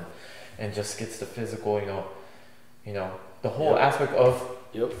rounds, and just gets the physical. You know, the whole aspect of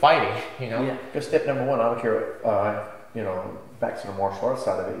fighting, you know. Yeah. Just step number one, I don't care, you know, back to the martial arts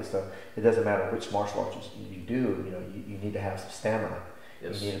side of it, is it doesn't matter which martial arts you do, you know, you need to have some stamina. You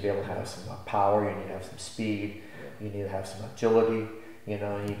need to be able to have some power. You need to have some speed. You need to have some agility. You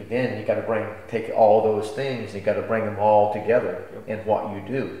know, then you got to take all those things. You got to bring them all together in what you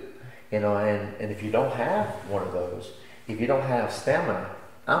do. You know, and if you don't have one of those, if you don't have stamina,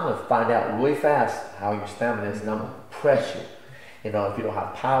 I'm going to find out really fast how your stamina is, and I'm going to press you. You know, if you don't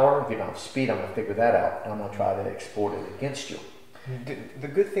have power, if you don't have speed, I'm going to figure that out, and I'm going to try to export it against you. The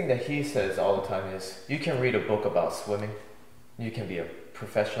good thing that he says all the time is, you can read a book about swimming. You can be a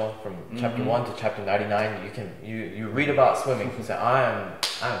professional from chapter 1 to chapter 99. You read about swimming. You say, I'm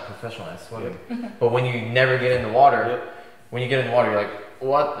a professional at swimming. But when you never get in the water, when you get in the water, you're like,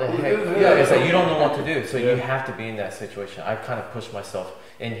 what the heck? It's like you don't know what to do. So you have to be in that situation. I kind of push myself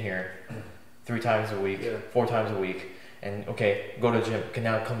in here 3 times a week, 4 times a week. And okay, go to the gym. Okay,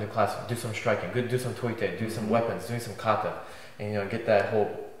 now come to class, do some striking, do some tuite, do some weapons, do some kata, and get that whole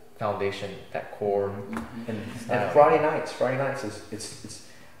foundation, that core. And Friday nights is it's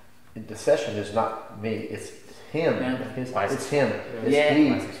the session is not me, it's him. It's him.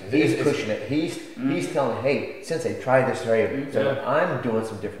 He's pushing it. He's telling, hey, Sensei, try this right. So I'm doing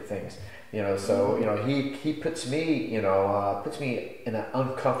some different things. You know, so he puts me in an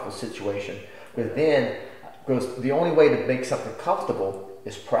uncomfortable situation. But then goes, the only way to make something comfortable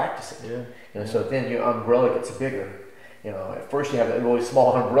is practicing. You know, so then your umbrella gets bigger. You know, at first you have that really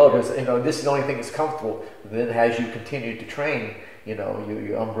small umbrella because, this is the only thing that's comfortable. But then as you continue to train,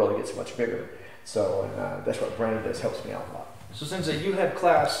 your umbrella gets much bigger. So that's what Brandon does, helps me out a lot. So Sensei, you have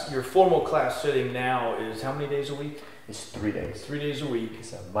class, your formal class sitting now is how many days a week? It's 3 days. 3 days a week.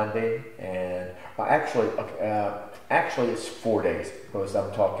 It's a Monday and actually it's 4 days because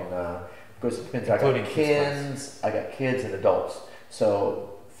I'm talking because it depends. I got kids and adults. So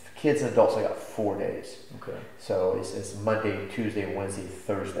kids and adults, I got 4 days. Okay. So it's Monday, Tuesday, Wednesday,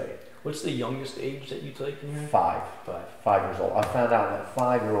 Thursday. What's the youngest age that you take in here? 5 years old. I found out that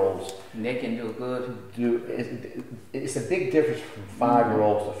 5-year-olds they can do good. It's a big difference from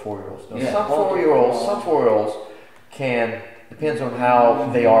 5-year-olds to 4-year-olds. Now, some 4-year-olds can. Depends on how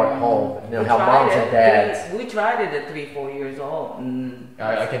they are at home. How moms and dads. We tried it at 3-4 years old.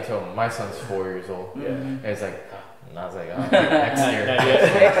 I can tell my son's 4 years old. And it's like. And I was like, next year.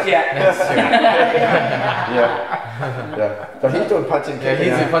 Next year. So he's doing punching. Yeah,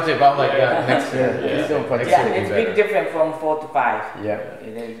 he's doing punching, but I'm like, next year. He's doing punching. Yeah, it's big difference from 4 to 5. Yeah.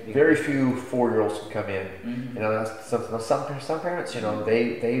 Very few 4-year-olds can come in. Some parents,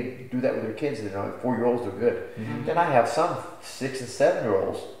 they do that with their kids. 4-year-olds are good. Then I have some 6 and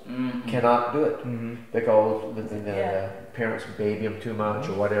 7-year-olds cannot do it because the parents baby them too much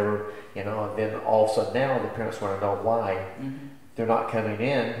or whatever. And then all of a sudden now the parents want to know why they're not coming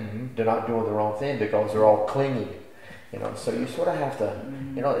in. They're not doing the wrong thing because they're all clingy. So you sort of have to,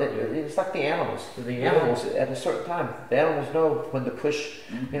 it's like the animals. The animals at a certain time, the animals know when to push,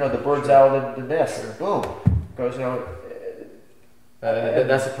 the birds out of the nest. Boom, goes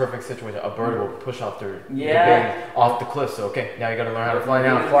that's a perfect situation. A bird will push off their baby off the cliff. So now you got to learn how to fly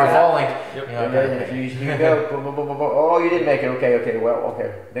down. Fly falling. You go. Boom, boom, boom, boom, boom. Oh, you didn't make it. Okay. Well,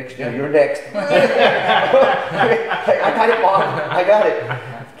 okay. Next year, you're next. Hey, I got it, Mom. I got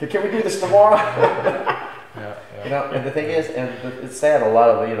it. Can we do this tomorrow? And the thing is, and it's sad. A lot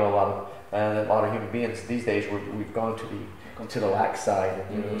of human beings these days we've gone to the lax side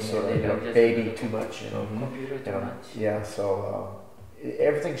and baby too much. Computer too much. Yeah. So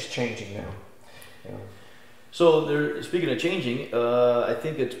everything's changing now. So speaking of changing, I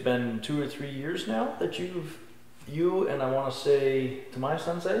think it's been 2 or 3 years now that you and I want to say Tamai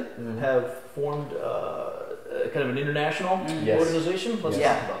Sensei have formed kind of an international organization. Let's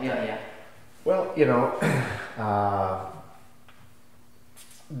talk about that. Yeah. Well,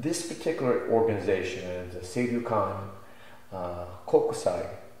 this particular organization is the Seidokan Kokusai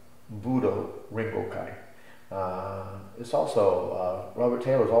Budo Ringokai. It's also Robert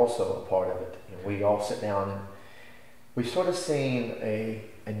Taylor is also a part of it. We all sit down and we've sort of seen a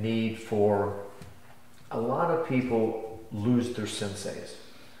need for a lot of people lose their senseis,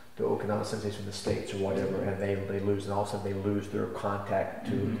 the Okinawa senseis from the States or whatever, and they lose, and also they lose their contact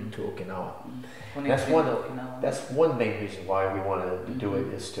to Okinawa. That's one main reason why we wanted to do it,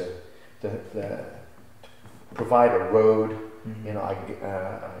 is to provide a road, a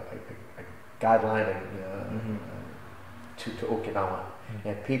guideline to Okinawa,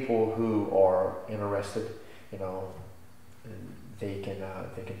 and people who are interested, they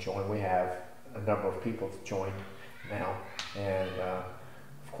can join. We have a number of people to join now, and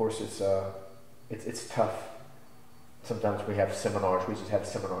of course it's tough. Sometimes we have seminars. We just had a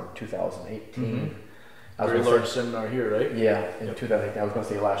seminar in 2018, Very large seminar here, right? Yeah, in 2018. I was going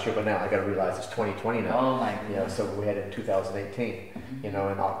to say last year, but now I got to realize it's 2020 now. Oh my goodness. You know, so we had it in 2018. You know,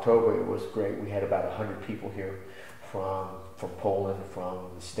 in October it was great. We had about 100 people here from Poland,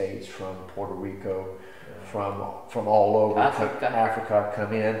 from the States, from Puerto Rico, from all over Africa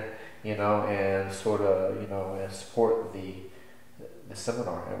come in, you know, and sort of, you know, and support the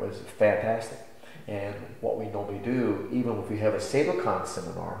seminar. It was fantastic. And what we normally do, even if we have a Seidokan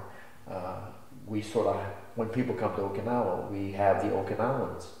seminar, we sort of, when people come to Okinawa, we have the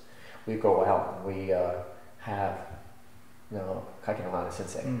Okinawans. We go out and we have, you know, Ron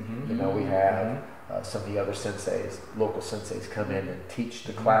Sensei. You know, we have some of the other senseis, local senseis come in and teach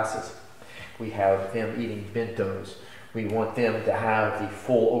the classes. We have them eating bentos. We want them to have the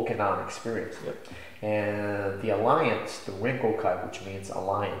full Okinawan experience. And the alliance, the Rinkokai, which means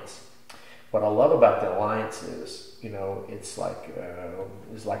alliance. What I love about the alliance is, you know, it's like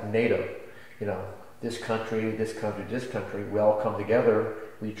NATO. You know, this country, we all come together,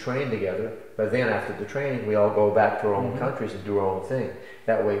 we train together, but then after the training, we all go back to our own countries and do our own thing.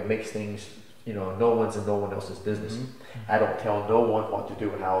 That way it makes things, you know, no one's in no one else's business. I don't tell no one what to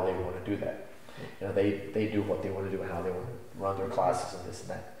do and how they want to do that. You know, they do what they want to do and how they want to run their classes and this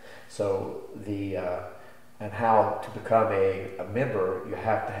and that. So and how to become a member, you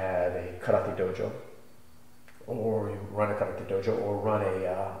have to have a karate dojo, or you run a karate dojo, or run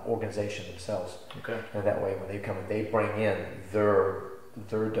a organization themselves. Okay. And that way, when they come in, they bring in their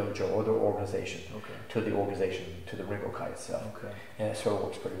dojo or their organization to the organization, to the Rinkokai itself. Okay. And it sort of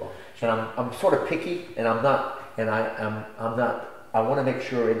works pretty well. And I'm sort of picky, and I'm not. I want to make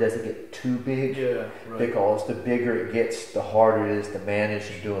sure it doesn't get too big, because the bigger it gets, the harder it is to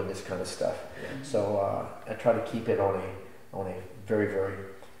manage and doing this kind of stuff. So I try to keep it on a very, very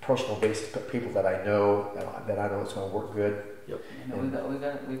personal basis, but people that I know it's going to work good. Yep. You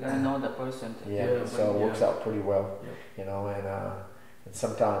know, we gotta know the person. So it works out pretty well. You know, and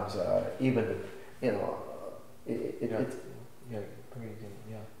sometimes even, you know, it's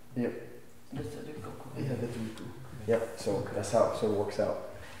Yep. So that's how it sort of works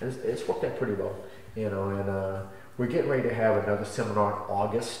out. And it's worked out pretty well, you know. And we're getting ready to have another seminar in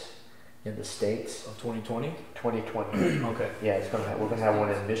August in the States. Of 2020? 2020. Okay. Yeah, we're gonna have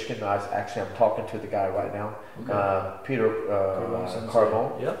one in Michigan. I'm talking to the guy right now. Peter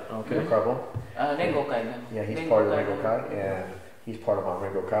Carbone. Yep. Okay. Peter Carbone. Rinkokai. Yeah, he's part of the Rinkokai, and he's part of my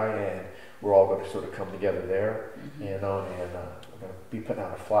Rinkokai, and we're all going to sort of come together there, you know. And we're going to be putting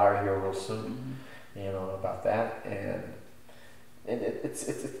out a flyer here real soon, you know, about that. And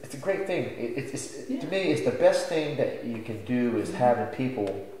it's a great thing. To me, it's the best thing that you can do is having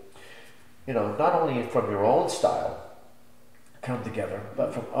people, you know, not only from your own style come together,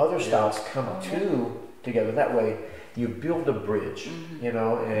 but from other styles come together. That way you build a bridge, you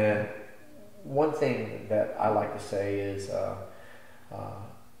know. And one thing that I like to say is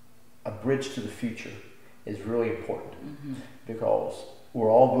a bridge to the future is really important, because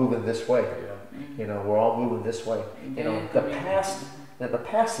we're all moving this way. You know, we're all moving this way. You know, the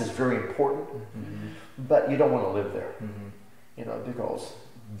past is very important, but you don't want to live there. You know, because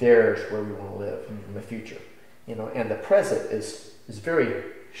there's where we want to live in the future. You know, and the present is very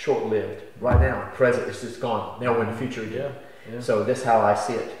short-lived. Right now, the present is just gone. Now we're in the future again. So that's how I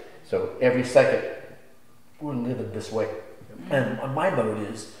see it. So every second, we're living this way. And my mode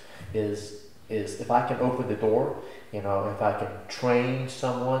is if I can open the door, you know, if I can train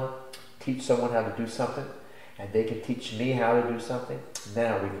someone, teach someone how to do something, and they can teach me how to do something,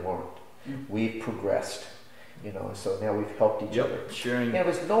 now we've learned. We've progressed. You know, so now we've helped each other. Sharing. Yeah,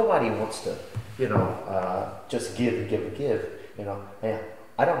 because nobody wants to, you know, just give and give and give. You know, hey,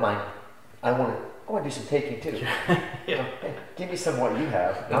 I don't mind. I want to do some taking too. You know, hey, give me some what you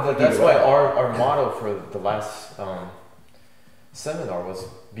have. That's why our motto for the last seminar was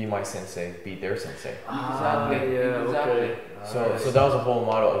 "Be my sensei, be their sensei." Exactly. Okay. So that was a whole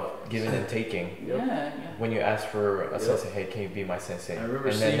motto of giving and taking. When you ask for a sensei, hey, can you be my sensei? I remember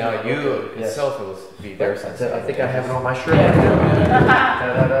and then now you itself it was be their sensei. I think I have it on my shirt.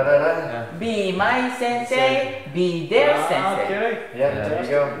 Be my sensei, be their sensei. Okay. There you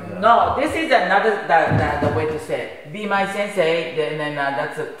go. No, this is another the way to say it. Be my sensei. Then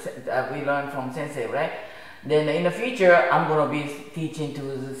that's we learned from sensei, right? Then in the future, I'm gonna be teaching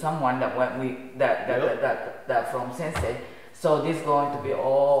to someone that from sensei. So this is going to be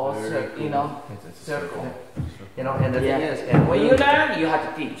all circle. You know, and the thing is, and when you learn, you have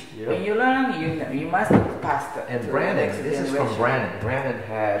to teach. When you learn, you must pass the. And Brandon, this is from Brandon. Brandon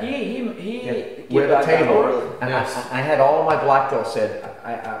had he with a table, and I had all my black belts said.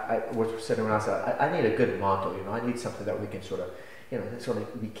 I was sitting around. I said, I need a good motto. You know, I need something that we can sort of, sort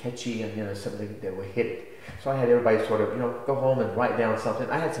of be catchy and something that would hit it. So I had everybody sort of go home and write down something.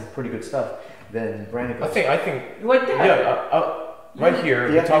 I had some pretty good stuff. Then Brandon goes, I think What did right here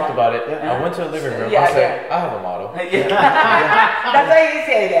we talked about it. I went to the living room. I said I have a motto. That's why you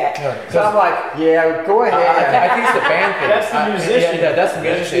say that. So I'm like, yeah, go ahead. I think it's the band thing. That's the musician. Yeah, that's the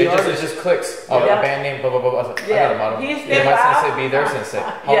musician. It just clicks. Oh, a band name, blah blah blah. I was like, I got a motto. My sensei be their sensei.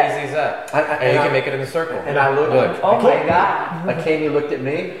 How easy is that? And you can make it in a circle. And I looked. Oh my God. Akemi looked at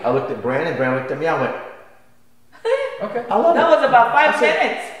me. I looked at Brandon. Brandon looked at me. I went, okay. I love it. That was about 5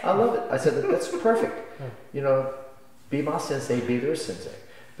 minutes. I love it. I said, that's perfect. Be my sensei, be their sensei.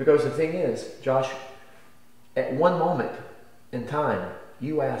 Because the thing is, Josh, at one moment in time,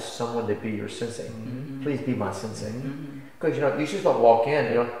 you ask someone to be your sensei. Mm-hmm. Please be my sensei. Because, you just don't walk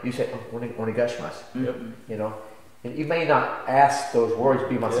in, you say, onegashimasu. And you may not ask those words,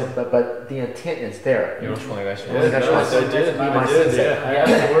 be my sensei, but the intent is there. I did. Be my sensei. I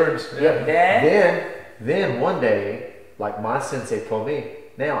asked the words. Then one day, like my sensei told me,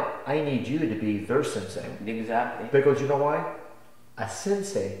 now I need you to be their sensei. Exactly. Because you know why? A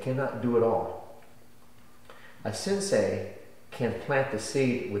sensei cannot do it all. A sensei can plant the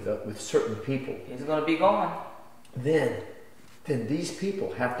seed with certain people. He's going to be gone. Then these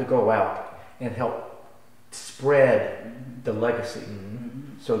people have to go out and help spread the legacy,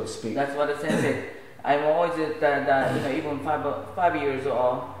 so to speak. That's what a sensei. I'm always even 5 years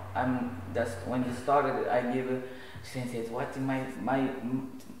old. That's when it started. I give senseis watching my.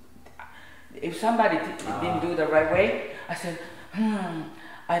 If somebody didn't do the right way, I said,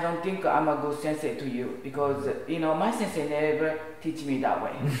 I don't think I'm a good sensei to you because my sensei never teach me that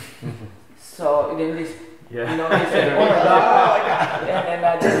way. So then this, he said, oh my God, and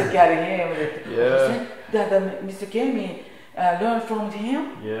I just look at him. I said, that Mr. Akemi learned from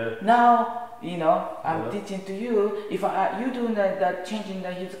him. Yeah. Now I'm teaching to you. If you doing that changing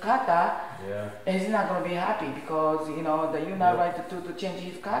his kata, he's not gonna be happy because that you're not right to change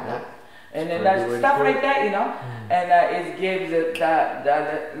his kata. And then that stuff like that, and it gives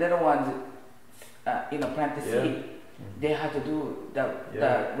the little ones, plant the seed. They have to do the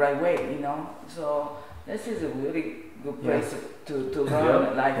right way, So this is a really good place to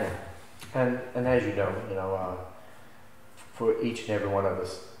learn life. And as you know, for each and every one of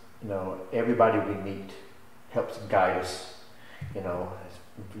us, everybody we meet helps guide us.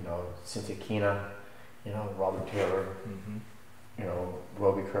 Sensei Kina, Robert Taylor.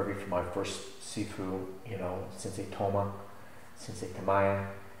 Roby Kirby for my first Sifu, Sensei Toma, Sensei Tamaya,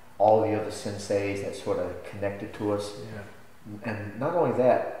 all the other senseis that sort of connected to us. And not only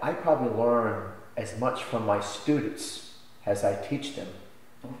that, I probably learn as much from my students as I teach them.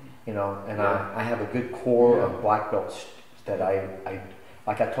 And I have a good core of black belts that I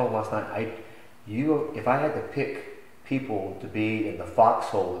like I told them last night, if I had to pick people to be in the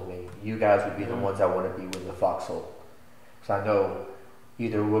foxhole with me, you guys would be the ones I want to be with in the foxhole. So I know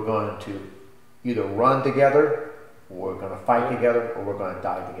either we're going to run together, or we're going to fight together, or we're going to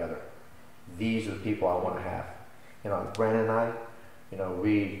die together. These are the people I want to have. Brandon and I,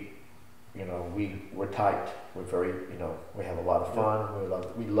 we're tight. We're very, we have a lot of fun.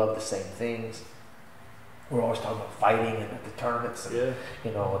 We love the same things. We're always talking about fighting and the tournaments, and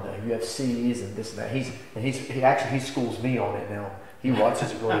and the UFCs and this and that. He schools me on it now. He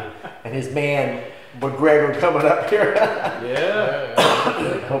watches it really, and his man McGregor coming up here.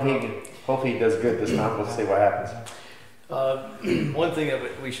 Hope he does good this time. We'll see what happens. One thing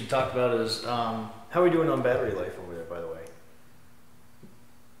that we should talk about is how are we doing on battery life over there, by the way?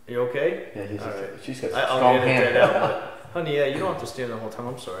 You okay? Yeah, she's got I'll strong edit hand. that out, but, honey, you don't have to stand the whole time.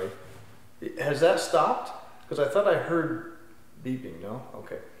 I'm sorry. Has that stopped? Because I thought I heard beeping. No?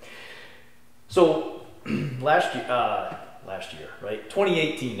 Okay. So last year, right?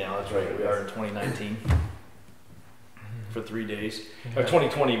 2018 now. That's right. We are in 2019 for 3 days. Or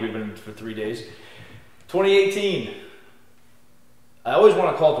 2020, we've been for 3 days. 2018. I always want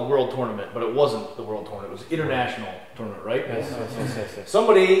to call it the World Tournament, but it wasn't the World Tournament. It was International Tournament, right? Yes.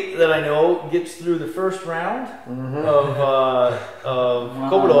 Somebody that I know gets through the first round of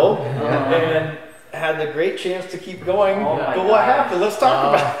Kobudo and had the great chance to keep going. But what happened? Let's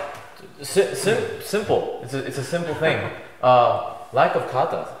talk about it. Simple. It's a simple thing. Lack of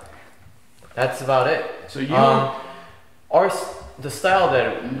kata. That's about it. So the style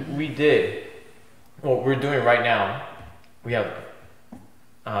that we did, what we're doing right now, we have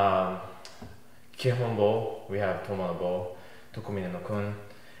Kihon Bo, we have Toma no Bo, Tokumine no Kun,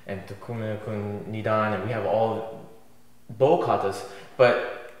 and Tokumine no Kun Nidan, and we have all Bo katas.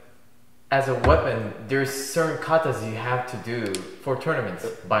 But as a weapon, there's certain katas you have to do for tournaments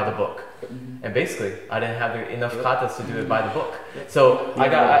by the book. And basically, I didn't have enough katas to do it by the book. So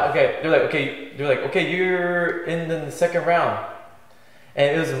they're like, okay, you're in the second round.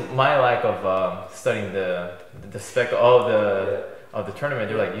 And it was my lack of studying the spec of the tournament.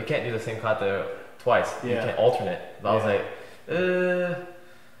 They're like, you can't do the same kata twice. You can't alternate. But I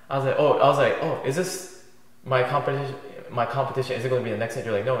was like, oh, is this my competition? My competition, is it going to be the next night?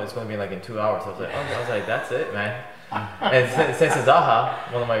 You're like, no, it's going to be like in 2 hours. I was like, that's it, man. And Sensei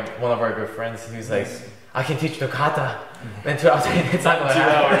Zaha, one of our good friends, he was like, I can teach the kata in 2 hours. It's not going to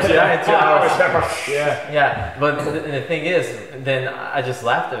happen. In 2 hours. Yeah. But the thing is, then I just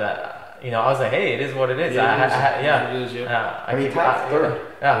laughed at it. I was like, hey, it is what it is. I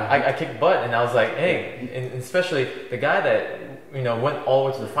kicked butt, and I was like, hey, and especially the guy that went all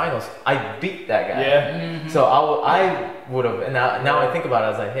the way to the finals. I beat that guy. Yeah. So I would have. And now I think about it. I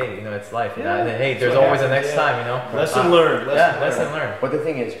was like, hey, it's life. And hey, there's always a next time. Lesson learned. Lesson learned. But the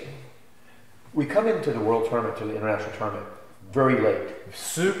thing is, we come into the world tournament, to the international tournament, very late.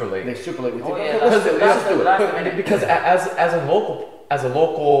 Super late. They're super late. We think, let's do it. Because as a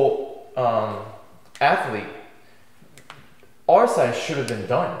local athlete, our side should have been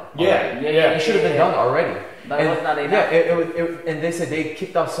done. It should have been done already. But it was not enough. Yeah, and they said they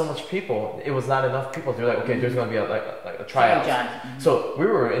kicked out so much people. It was not enough people. They're like, okay, there's going to be a tryout. So we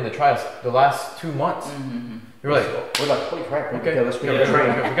were in the tryouts the last 2 months. We were like, holy crap! Okay, let's train. We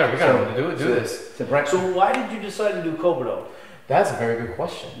got to do this. So why did you decide to do Kobudo? That's a very good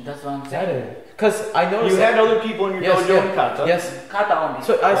question. That's what I'm saying. Because I noticed you had other people in your dojo in kata. Yes, kata only.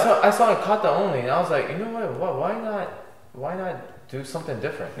 So I saw a kata only, and I was like, you know what? Why not do something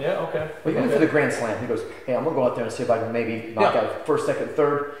different? Yeah, okay. Well, even for the Grand Slam, he goes, hey, I'm going to go out there and see if I can maybe knock out first, second,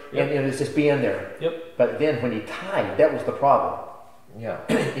 third, and it's just be in there. Yep. But then when he tied, that was the problem. Yeah.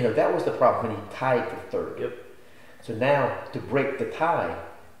 That was the problem when he tied for third. Yep. So now, to break the tie,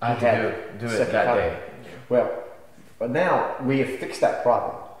 I had to do it that day. Well, but now we have fixed that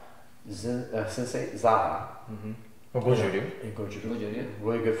problem. Sensei Zaha. Goju.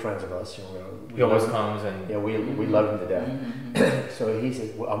 Really good friends of us. He always comes and we love him to death. So he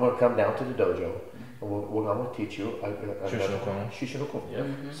said, well, I'm going to come down to the dojo. I'm going to teach you Shushinokun. Yep.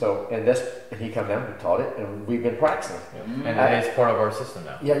 So and he come down and taught it, and we've been practicing. Yep. And it's part of our system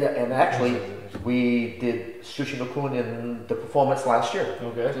now. Yeah. And actually, we did Shushinokun in the performance last year.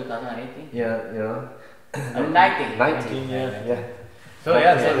 Okay. 2018. Yeah. 19. Yeah. So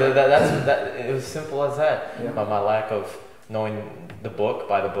that's it was simple as that. About my lack of knowing the book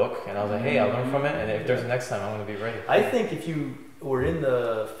by the book, and I was like, hey, I learned from it, and if there's a next time, I want to be ready. I think if you were in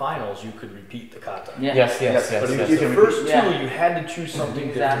the finals, you could repeat the kata. Yes. But if the first two, you had to choose something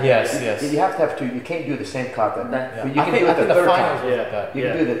different. Yes. You have to have two. You can't do the same kata. But you can do it the third time. You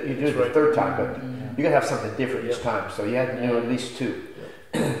can do it the third time, but you gotta have something different each time. So you had to do at least two.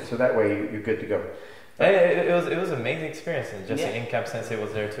 So that way you're good to go. It was an amazing experience, and Jesse in-camp sensei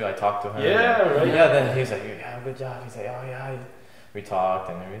was there too. I talked to him. Then he was like, "Yeah, good job." He's like, "Oh yeah." We talked,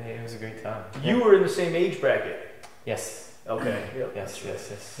 and everything. It was a great time. You were in the same age bracket. Yes. Okay. Yes.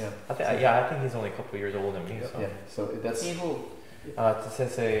 Yeah. I think he's only a couple of years older than me. So. Yeah. So that's.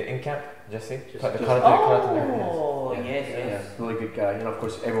 Sensei in-camp, Jesse. Yes. Really good guy. Of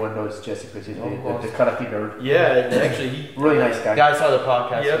course, everyone knows Jesse because he's the karate nerd. Yeah, actually, he really nice guy. Yeah, I saw the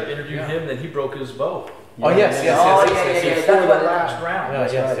podcast. Yep, interviewed him, then he broke his bow. Oh yes. Before the last round.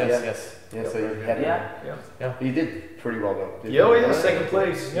 Yes. So you had He did pretty well though. Second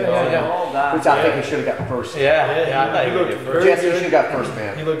place. Which I think he should have got first. He looked very Jesse good. should have got first,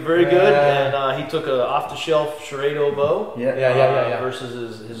 man. He looked very good, and he took a off-the-shelf Seido bow. Versus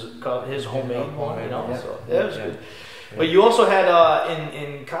his homemade one. So that was good. But you also had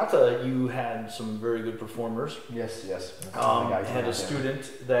in kata, you had some very good performers. Yes. Had a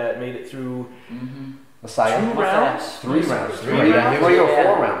student that made it through. Messiah. 2 rounds? 3 rounds. He was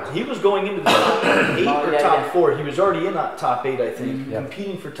 4 rounds. He was going into the top 8 or top 4. He was already in that top 8, I think,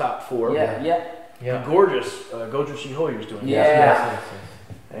 competing for top 4. Gorgeous. Goju Shiho he was doing.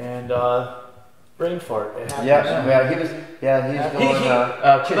 And brain fart. It happens. He's going.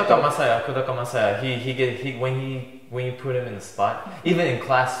 Kudaka Masaya. When you put him in the spot, even in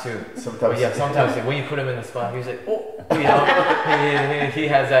class too. Sometimes when you put him in the spot, he's like, he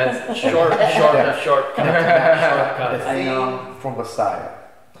has that sharp cut. I know from Messiah.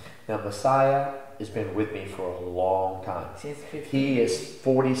 Now Messiah has been with me for a long time. He is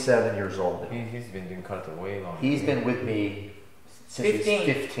 47 years old. He's been doing karate way longer. He's been with me since he was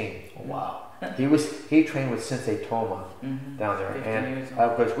 15. Oh, wow. He trained with Sensei Toma down there, and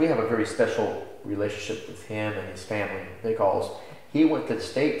of course we have a very special relationship with him and his family because He went to the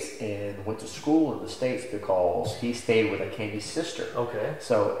States and went to school in the States because he stayed with Akemi's sister. Okay.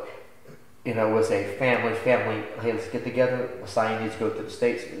 So, you know, it was a family, hey, let's get together. Masai needs to go to the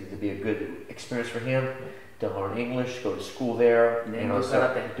States. It would be a good experience for him to learn English, go to school there, and you know,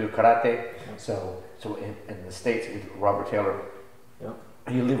 do karate. So in the States with Robert Taylor,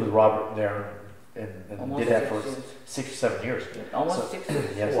 he lived with Robert there and did that for 6 or 7 years. Almost 6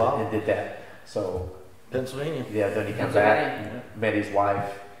 years. Yes, and did that. So Pennsylvania. Yeah, then he came back, met his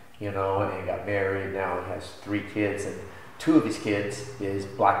wife, you know, and got married. Now he has 3 kids, and 2 of his kids is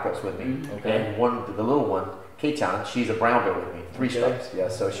black belts with me, and one, the little one, Kei-chan, she's a brown belt with me, 3 stripes. Yeah,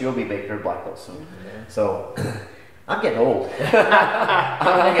 so she'll be making her black belt soon. So I'm getting old.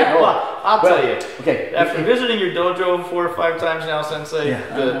 I'm getting old. Well, I'll tell you. Okay. After visiting your dojo 4 or 5 times now, Sensei,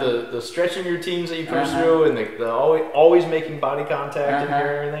 the stretching routines that you push through, and the always making body contact and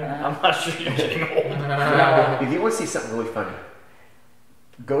everything, I'm not sure you're getting old. If you want to see something really funny,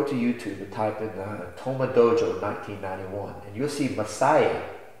 go to YouTube and type in Toma Dojo 1991, and you'll see Messiah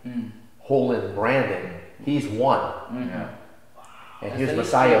holding Brandon. He's 1. And here's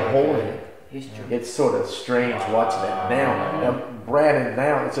Messiah holding him. It's sort of strange watching that now. Brandon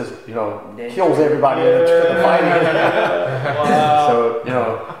now, it says, you know, kills everybody in the fighting. Wow. So, you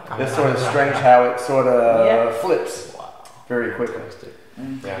know, it's sort of strange how it sort of flips very quickly.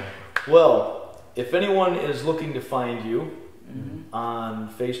 Yeah. Well, if anyone is looking to find you on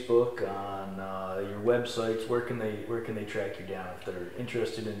Facebook, on your websites, where can they track you down if they're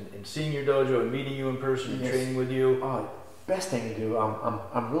interested in seeing your dojo and meeting you in person and training with you? Best thing to do,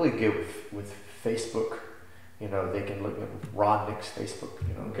 I'm really good with Facebook. You know, they can look at Ron Nix Facebook,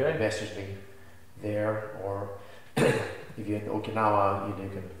 you know, message me there, or if you're in Okinawa, you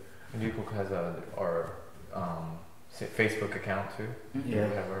can. Ryukoku has our Facebook account too.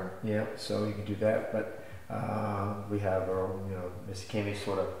 Yeah, so you can do that. But we have our own, you know, Miss Akemi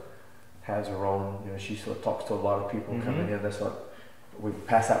sort of has her own, you know, she sort of talks to a lot of people coming in. That's what we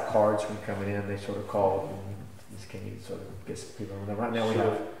pass out cards when coming in. They sort of call. Miss Akemi sort of gets people. Right now we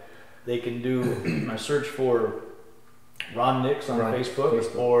have. They can do a search for Ron Nix on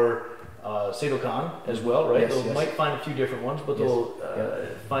Facebook or Seidokan as well, right? They might find a few different ones, but they'll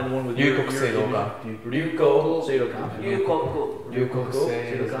find the one with Ryukoku Seidokan. Ryukoku Seidokan. Ryukoku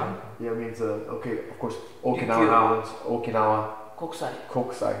Seidokan. Yeah, it means okay. Of course, Okinawa Islands, Okinawa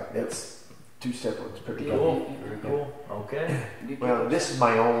Kokusai. That's 2 separate. It's pretty cool. Very cool. Okay. Well, this is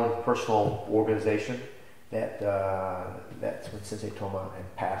my own personal organization that's when Sensei Toma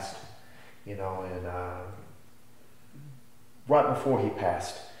had passed. You know, and right before he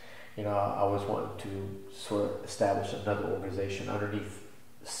passed, you know, I was wanting to sort of establish another organization underneath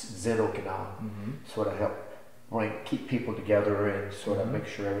Zen Okinawa, sort of help keep people together and sort of make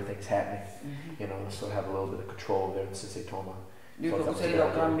sure everything's happening. You know, sort of have a little bit of control there in Sensei Toma.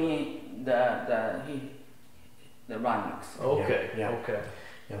 Seidokan mean the Ron Nix. Okay.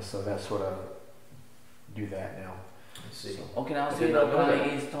 Yeah, so that's sort of do that now. Let's see. Okinawa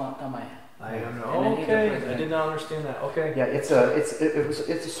Seidokan is Tamaya. I don't know. Okay, I did not understand that. Okay. Yeah, it's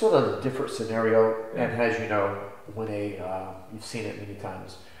a sort of different scenario, and as you know, when you've seen it many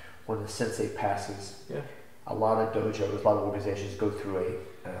times, when the sensei passes, a lot of dojos, a lot of organizations go through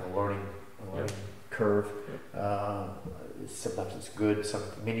a learning curve. Sometimes it's good,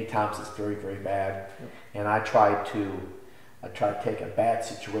 many times it's very, very bad, and I try to take a bad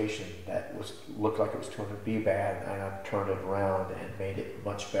situation that looked like it was going to be bad, and I turned it around and made it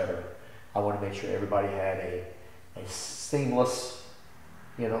much better. I want to make sure everybody had a seamless,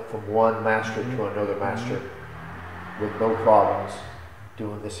 you know, from one master to another master with no problems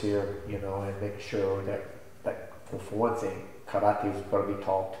doing this here, you know, and make sure that for one thing, karate was going to be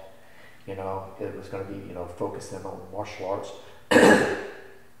taught, you know, it was going to be, you know, focusing on martial arts,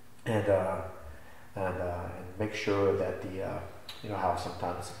 and make sure that you know how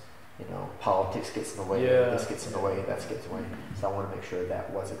sometimes, you know, politics gets in the way, this gets in the way, that gets in the way. So I want to make sure that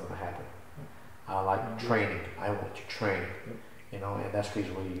wasn't going to happen. I like training. I want to train, you know, and that's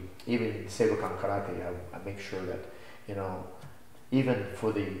usually, even in Seidokan Karate, I make sure that, you know, even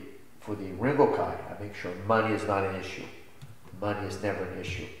for the Ringokai, I make sure money is not an issue. Money is never an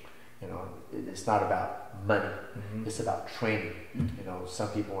issue. You know, it's not about money. It's about training. You know, some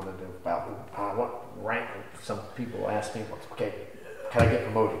people want to know about what rank. Some people ask me, okay, can I get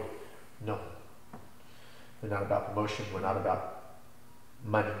promoted? No. We're not about promotion. We're not about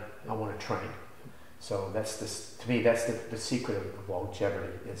money. I want to train. So to me, that's the secret of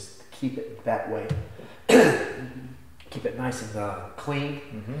longevity, is to keep it that way. Keep it nice and clean.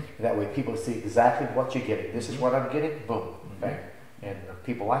 That way people see exactly what you're getting. This is what I'm getting, boom, bang. And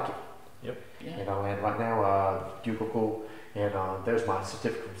people like it. You know, and right now, Ryukoku And there's my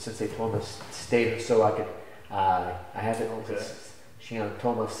certificate from Sensei Thomas stated so I could, I have it. Okay. Shion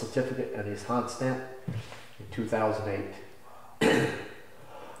Thomas certificate and his hand stamp in 2008.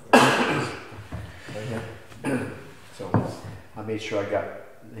 So I made sure I got,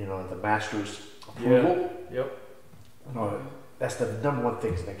 the master's approval. Yeah. Yep. That's the number one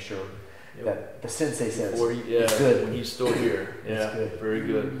thing, is make sure that the sensei says it's good when he's still here. Yeah, good. Very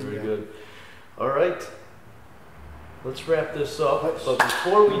good, very good. All right, let's wrap this up. But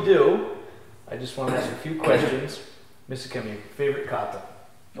before we do, I just want to ask a few questions. Miss Akemi, favorite kata?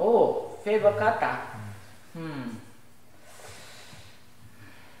 Oh, favorite kata.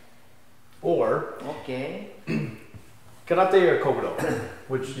 Or okay. karate or kobudo?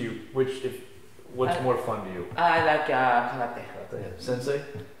 What's more fun to you? I like karate. Sensei?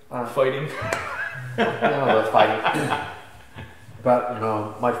 Fighting? Fighting. But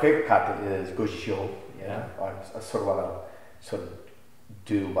my favorite kata is Gojisho. Yeah. I sort of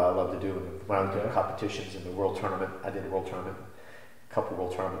do what I love to do. When I was doing competitions in the world tournament, I did a world tournament, a couple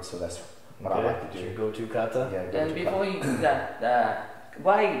world tournaments, so that's what I like to do. Your go-to kata? Yeah. And before you do that,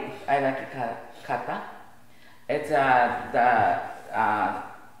 why I like kata? It's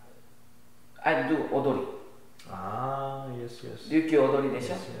I do odori. Ah, yes. Ryukyu odori で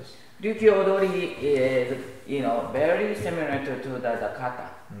しょ? Yes. Ryukyu odori is, very similar to the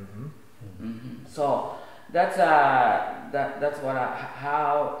kata. So that's what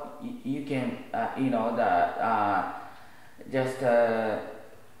how you can just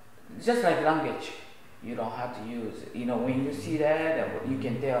like language, you don't have to use. When you see that, you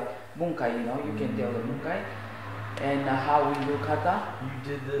can tell bunkai. You can tell the bunkai. And how we do kata? You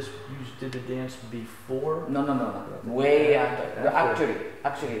did the dance before? No. Way after.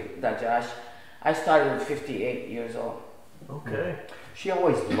 Actually, I started with 58 years old. Okay. She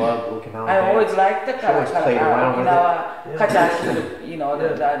always loved Okinawa. I always liked the kata. She always played around with it. Kacha,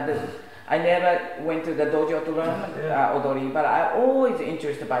 I never went to the dojo to learn odori, but I always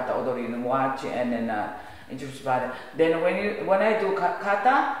interested about the odori and watch, and then interested about it. Then when I do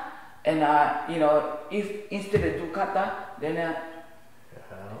kata, and if instead of do kata, then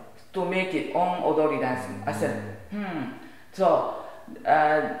to make it on odori dancing, I said, So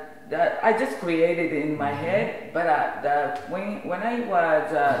I just created it in my head. But when I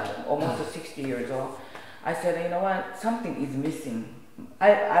was almost 60 years old, I said, you know what, something is missing.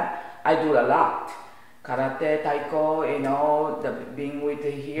 I do a lot. Karate, taiko, the being with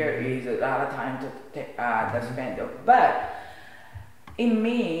here is a lot of time to spend. But in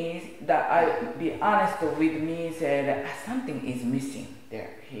me, that I be honest with me, said something is missing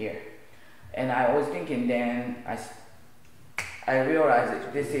here, and I was thinking. Then I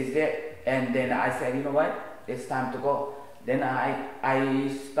realized this is it, and then I said, you know what, it's time to go. Then I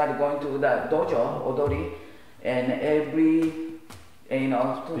started going to the dojo odori, and every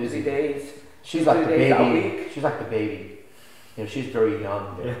 2-3 days. She's like the baby. She's like the baby. She's very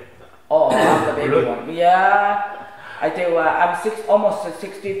young there. Oh, I'm the baby one. Yeah. I tell you what, I'm almost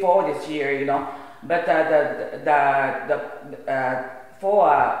 64 this year, But for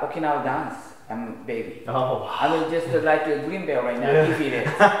Okinawa dance, I'm baby. Oh. I'm just like a green belt right now, if it is.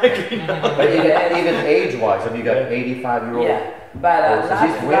 But even age-wise, you got 85-year-old. Yeah, but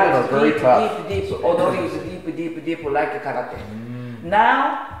these women are very tough. Deep, odori is deep, like karate.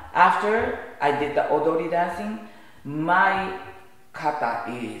 Now, after I did the odori dancing, my kata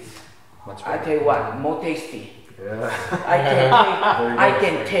is, I tell you what, more tasty. Yeah. I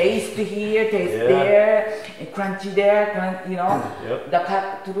can taste here, taste there, and crunchy there, The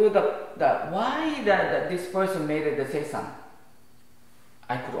cut through the why this person made it the seisan.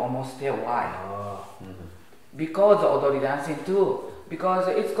 I could almost tell why. Because odori dancing too. Because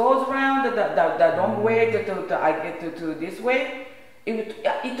it goes around the long way to I get to this way. It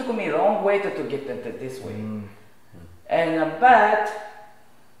took me a long way to get to this way. And but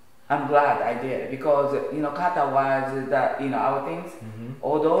I'm glad I did, because kata was our things.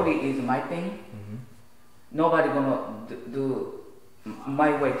 Odori is my thing. Nobody gonna do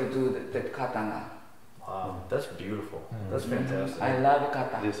my way to do the kata now. Wow, that's beautiful. That's fantastic. I love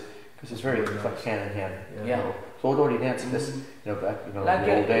kata. Because it's like hand in hand. Yeah. So odori dance, this back like in the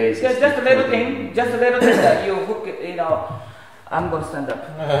old days. Just a little thing, that you hook. I'm gonna stand up.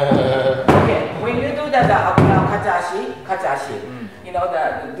 Okay, when you do the kachashi,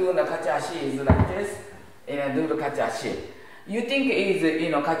 doing the kachashi is like this, and do the kachashi. You think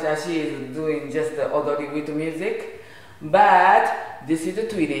kachashi is doing just the odori with music, but this is the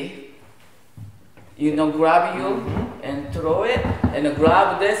tweety. Grab you and throw it, and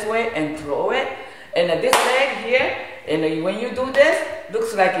grab this way and throw it, and this leg here, and when you do this,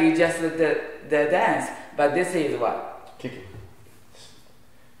 looks like you just the dance, but this is what? Kicking.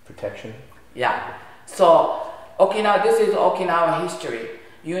 Protection. Yeah. So Okinawa, this is Okinawa history.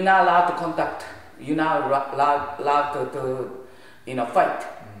 You're not allowed to contact. You're not allowed to fight.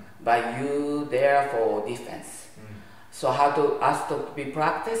 But you there for defense. So how to us to be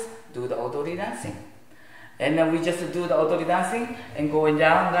practice? Do the odori dancing. And then we just do the odori dancing and going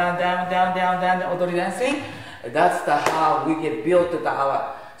down, the odori dancing. That's how we get built to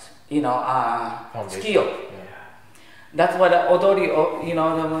our, skill. Yeah. That's what the odori,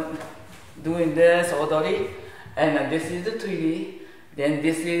 doing this odori, and this is the treaty. Then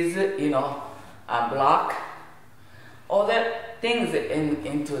this is, a block. All the things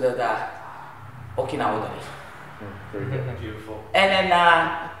into the Okinawa odori. Very good. Beautiful. And then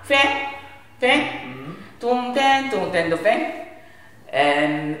fan. Tung ten, the fan.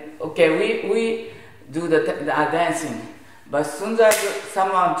 And okay, we do the dancing. But as soon as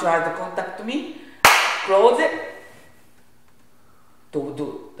someone tries to contact me, close it to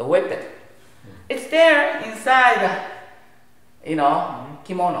do the weapon. It's there inside,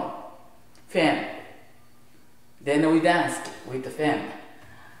 kimono, fan. Then we dance with the fan.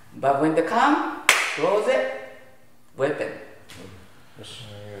 But when they come, close it, weapon.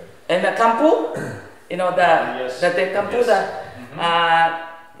 And the kampu, the kampu,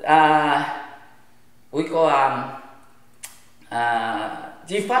 we call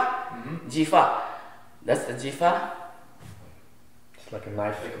jifa. That's the jifa. It's like a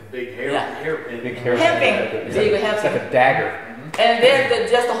knife. Like a big hairpin. Big hairpin. Hairpin. It's like a dagger. And they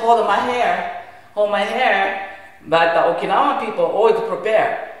just hold my hair. But the Okinawan people always prepare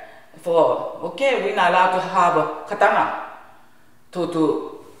for, okay, we're not allowed to have a katana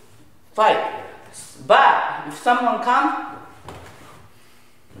to fight. But if someone comes,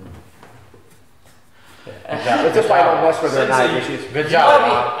 It's just why I don't mess with their knife. Good job.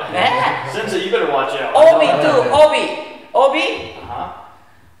 Obi. Sensei, you better watch out. Obi too. Obi.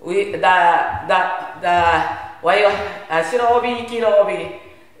 We the why shiro obi, kiro obi.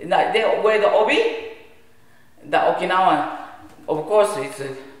 They wear the obi. The Okinawan, of course, it's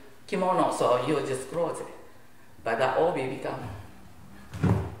a kimono, so you just close it. But the obi become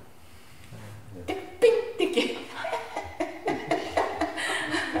tick.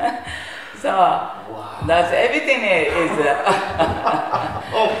 So that's everything is.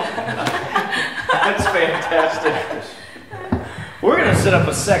 That's fantastic. We're gonna set up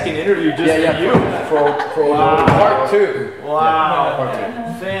a second interview just for you. For part 2. Wow. Part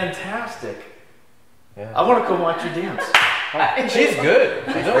 2. Fantastic. Yeah. I want to come watch you dance. She's good.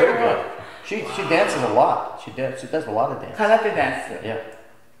 She's very good. She dances a lot. She does a lot of dance. Karate dance. Yeah.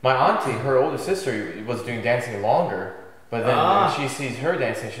 My auntie, her older sister, was doing dancing longer, but then when she sees her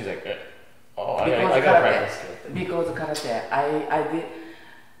dancing, she's like, I gotta practice. Because karate, I did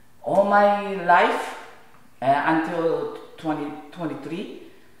all my life until 23,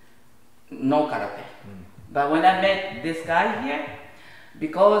 no karate. But when I met this guy here,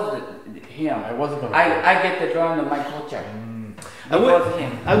 because him, I get to learn my culture. Because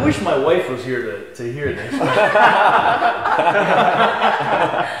him. I wish my wife was here to hear this.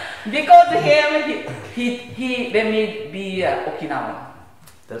 Because him, he let me be Okinawan.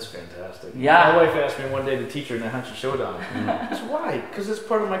 That's fantastic. Yeah. My wife asked me one day to teach her Nihonchi Shodan. I said, why? Because it's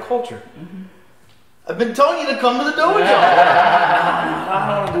part of my culture. I've been telling you to come to the dojo. I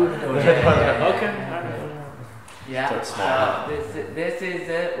don't want to do it in the dojo. Okay. Yeah. This is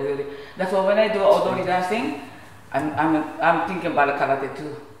really. That's why when I do odori dancing, I'm thinking about karate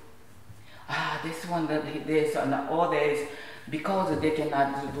too. This one, this, and all this, because they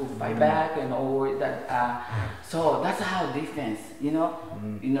cannot do fight back and all that. So that's how defense.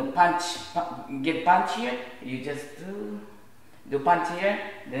 Punch, get punch here. You just do punch here,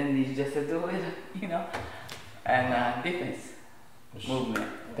 then you just do it. And defense movement.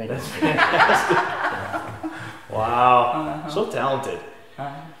 Thank you. That's fantastic. Wow. So talented.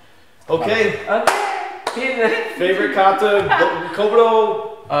 Okay. Favorite kata,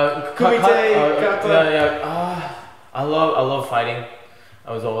 kobudo, kumite, kata. I love fighting.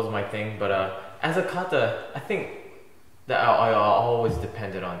 That was always my thing. But as a kata, I think that I always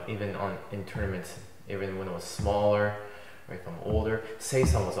depended on, even in tournaments, even when I was smaller or if I'm older.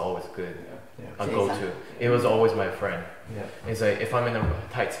 Seisan was always good. A go-to. It was always my friend. Yeah. It's like if I'm in a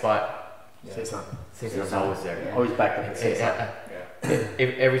tight spot, Seisan's always there. Yeah. Always back up.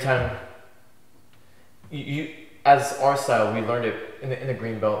 Every time. You as our style, we learned it in the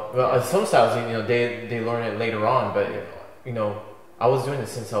green belt. Well, some styles, they learn it later on. But I was doing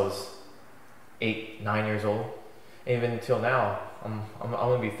this since I was 8, 9 years old. Even until now, I'm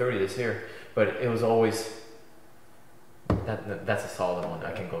gonna be 30 this year. But it was always that's a solid one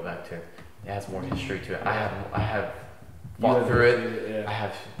I can go back to. It has more history to it. I have fought through it.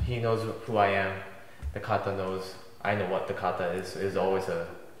 He knows who I am. The kata knows. I know what the kata is. Is always a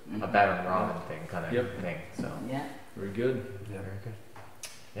battering ramen thing kind of thing. So very good. Yeah, very good.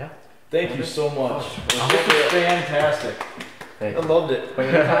 Yeah. Thank you so much. This was fantastic. I loved it.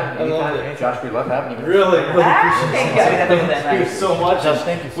 I loved it. Josh, we love having you. Really thank you so much.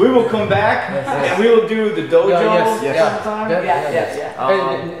 Thank you. We will come back and we will do the dojo sometime.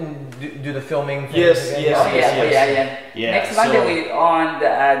 Do the filming. Yes. Next Monday we on the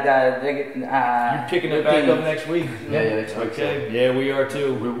you're picking it back up next week. Yeah, next week. Okay. Yeah, we are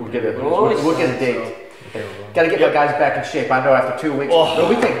too. We'll get a date. Got to get my guys back in shape. I know after 2 weeks. No,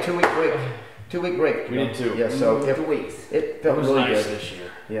 we take 2 week break. 2 week break. We did too. Yeah, so 2 weeks. It felt was really nice good this year.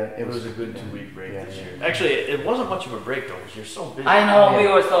 Yeah, it was a good 2 week break this year. Actually, it wasn't much of a break though, because you're so busy. I know we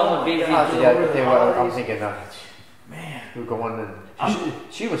were so busy. I'm thinking, man, we're going and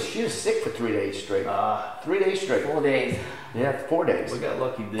she was sick for 3 days straight. 3 days straight. 4 days. Yeah, 4 days. We got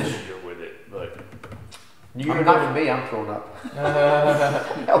lucky this year with it, but. You're not for me, I'm throwing up.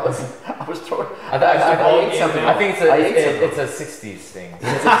 I was throwing I ate something. I think it's a 60s thing.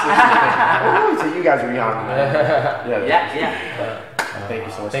 So you guys are young. Yeah. Thank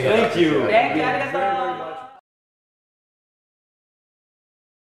you so much. Thank you. Thank you very much.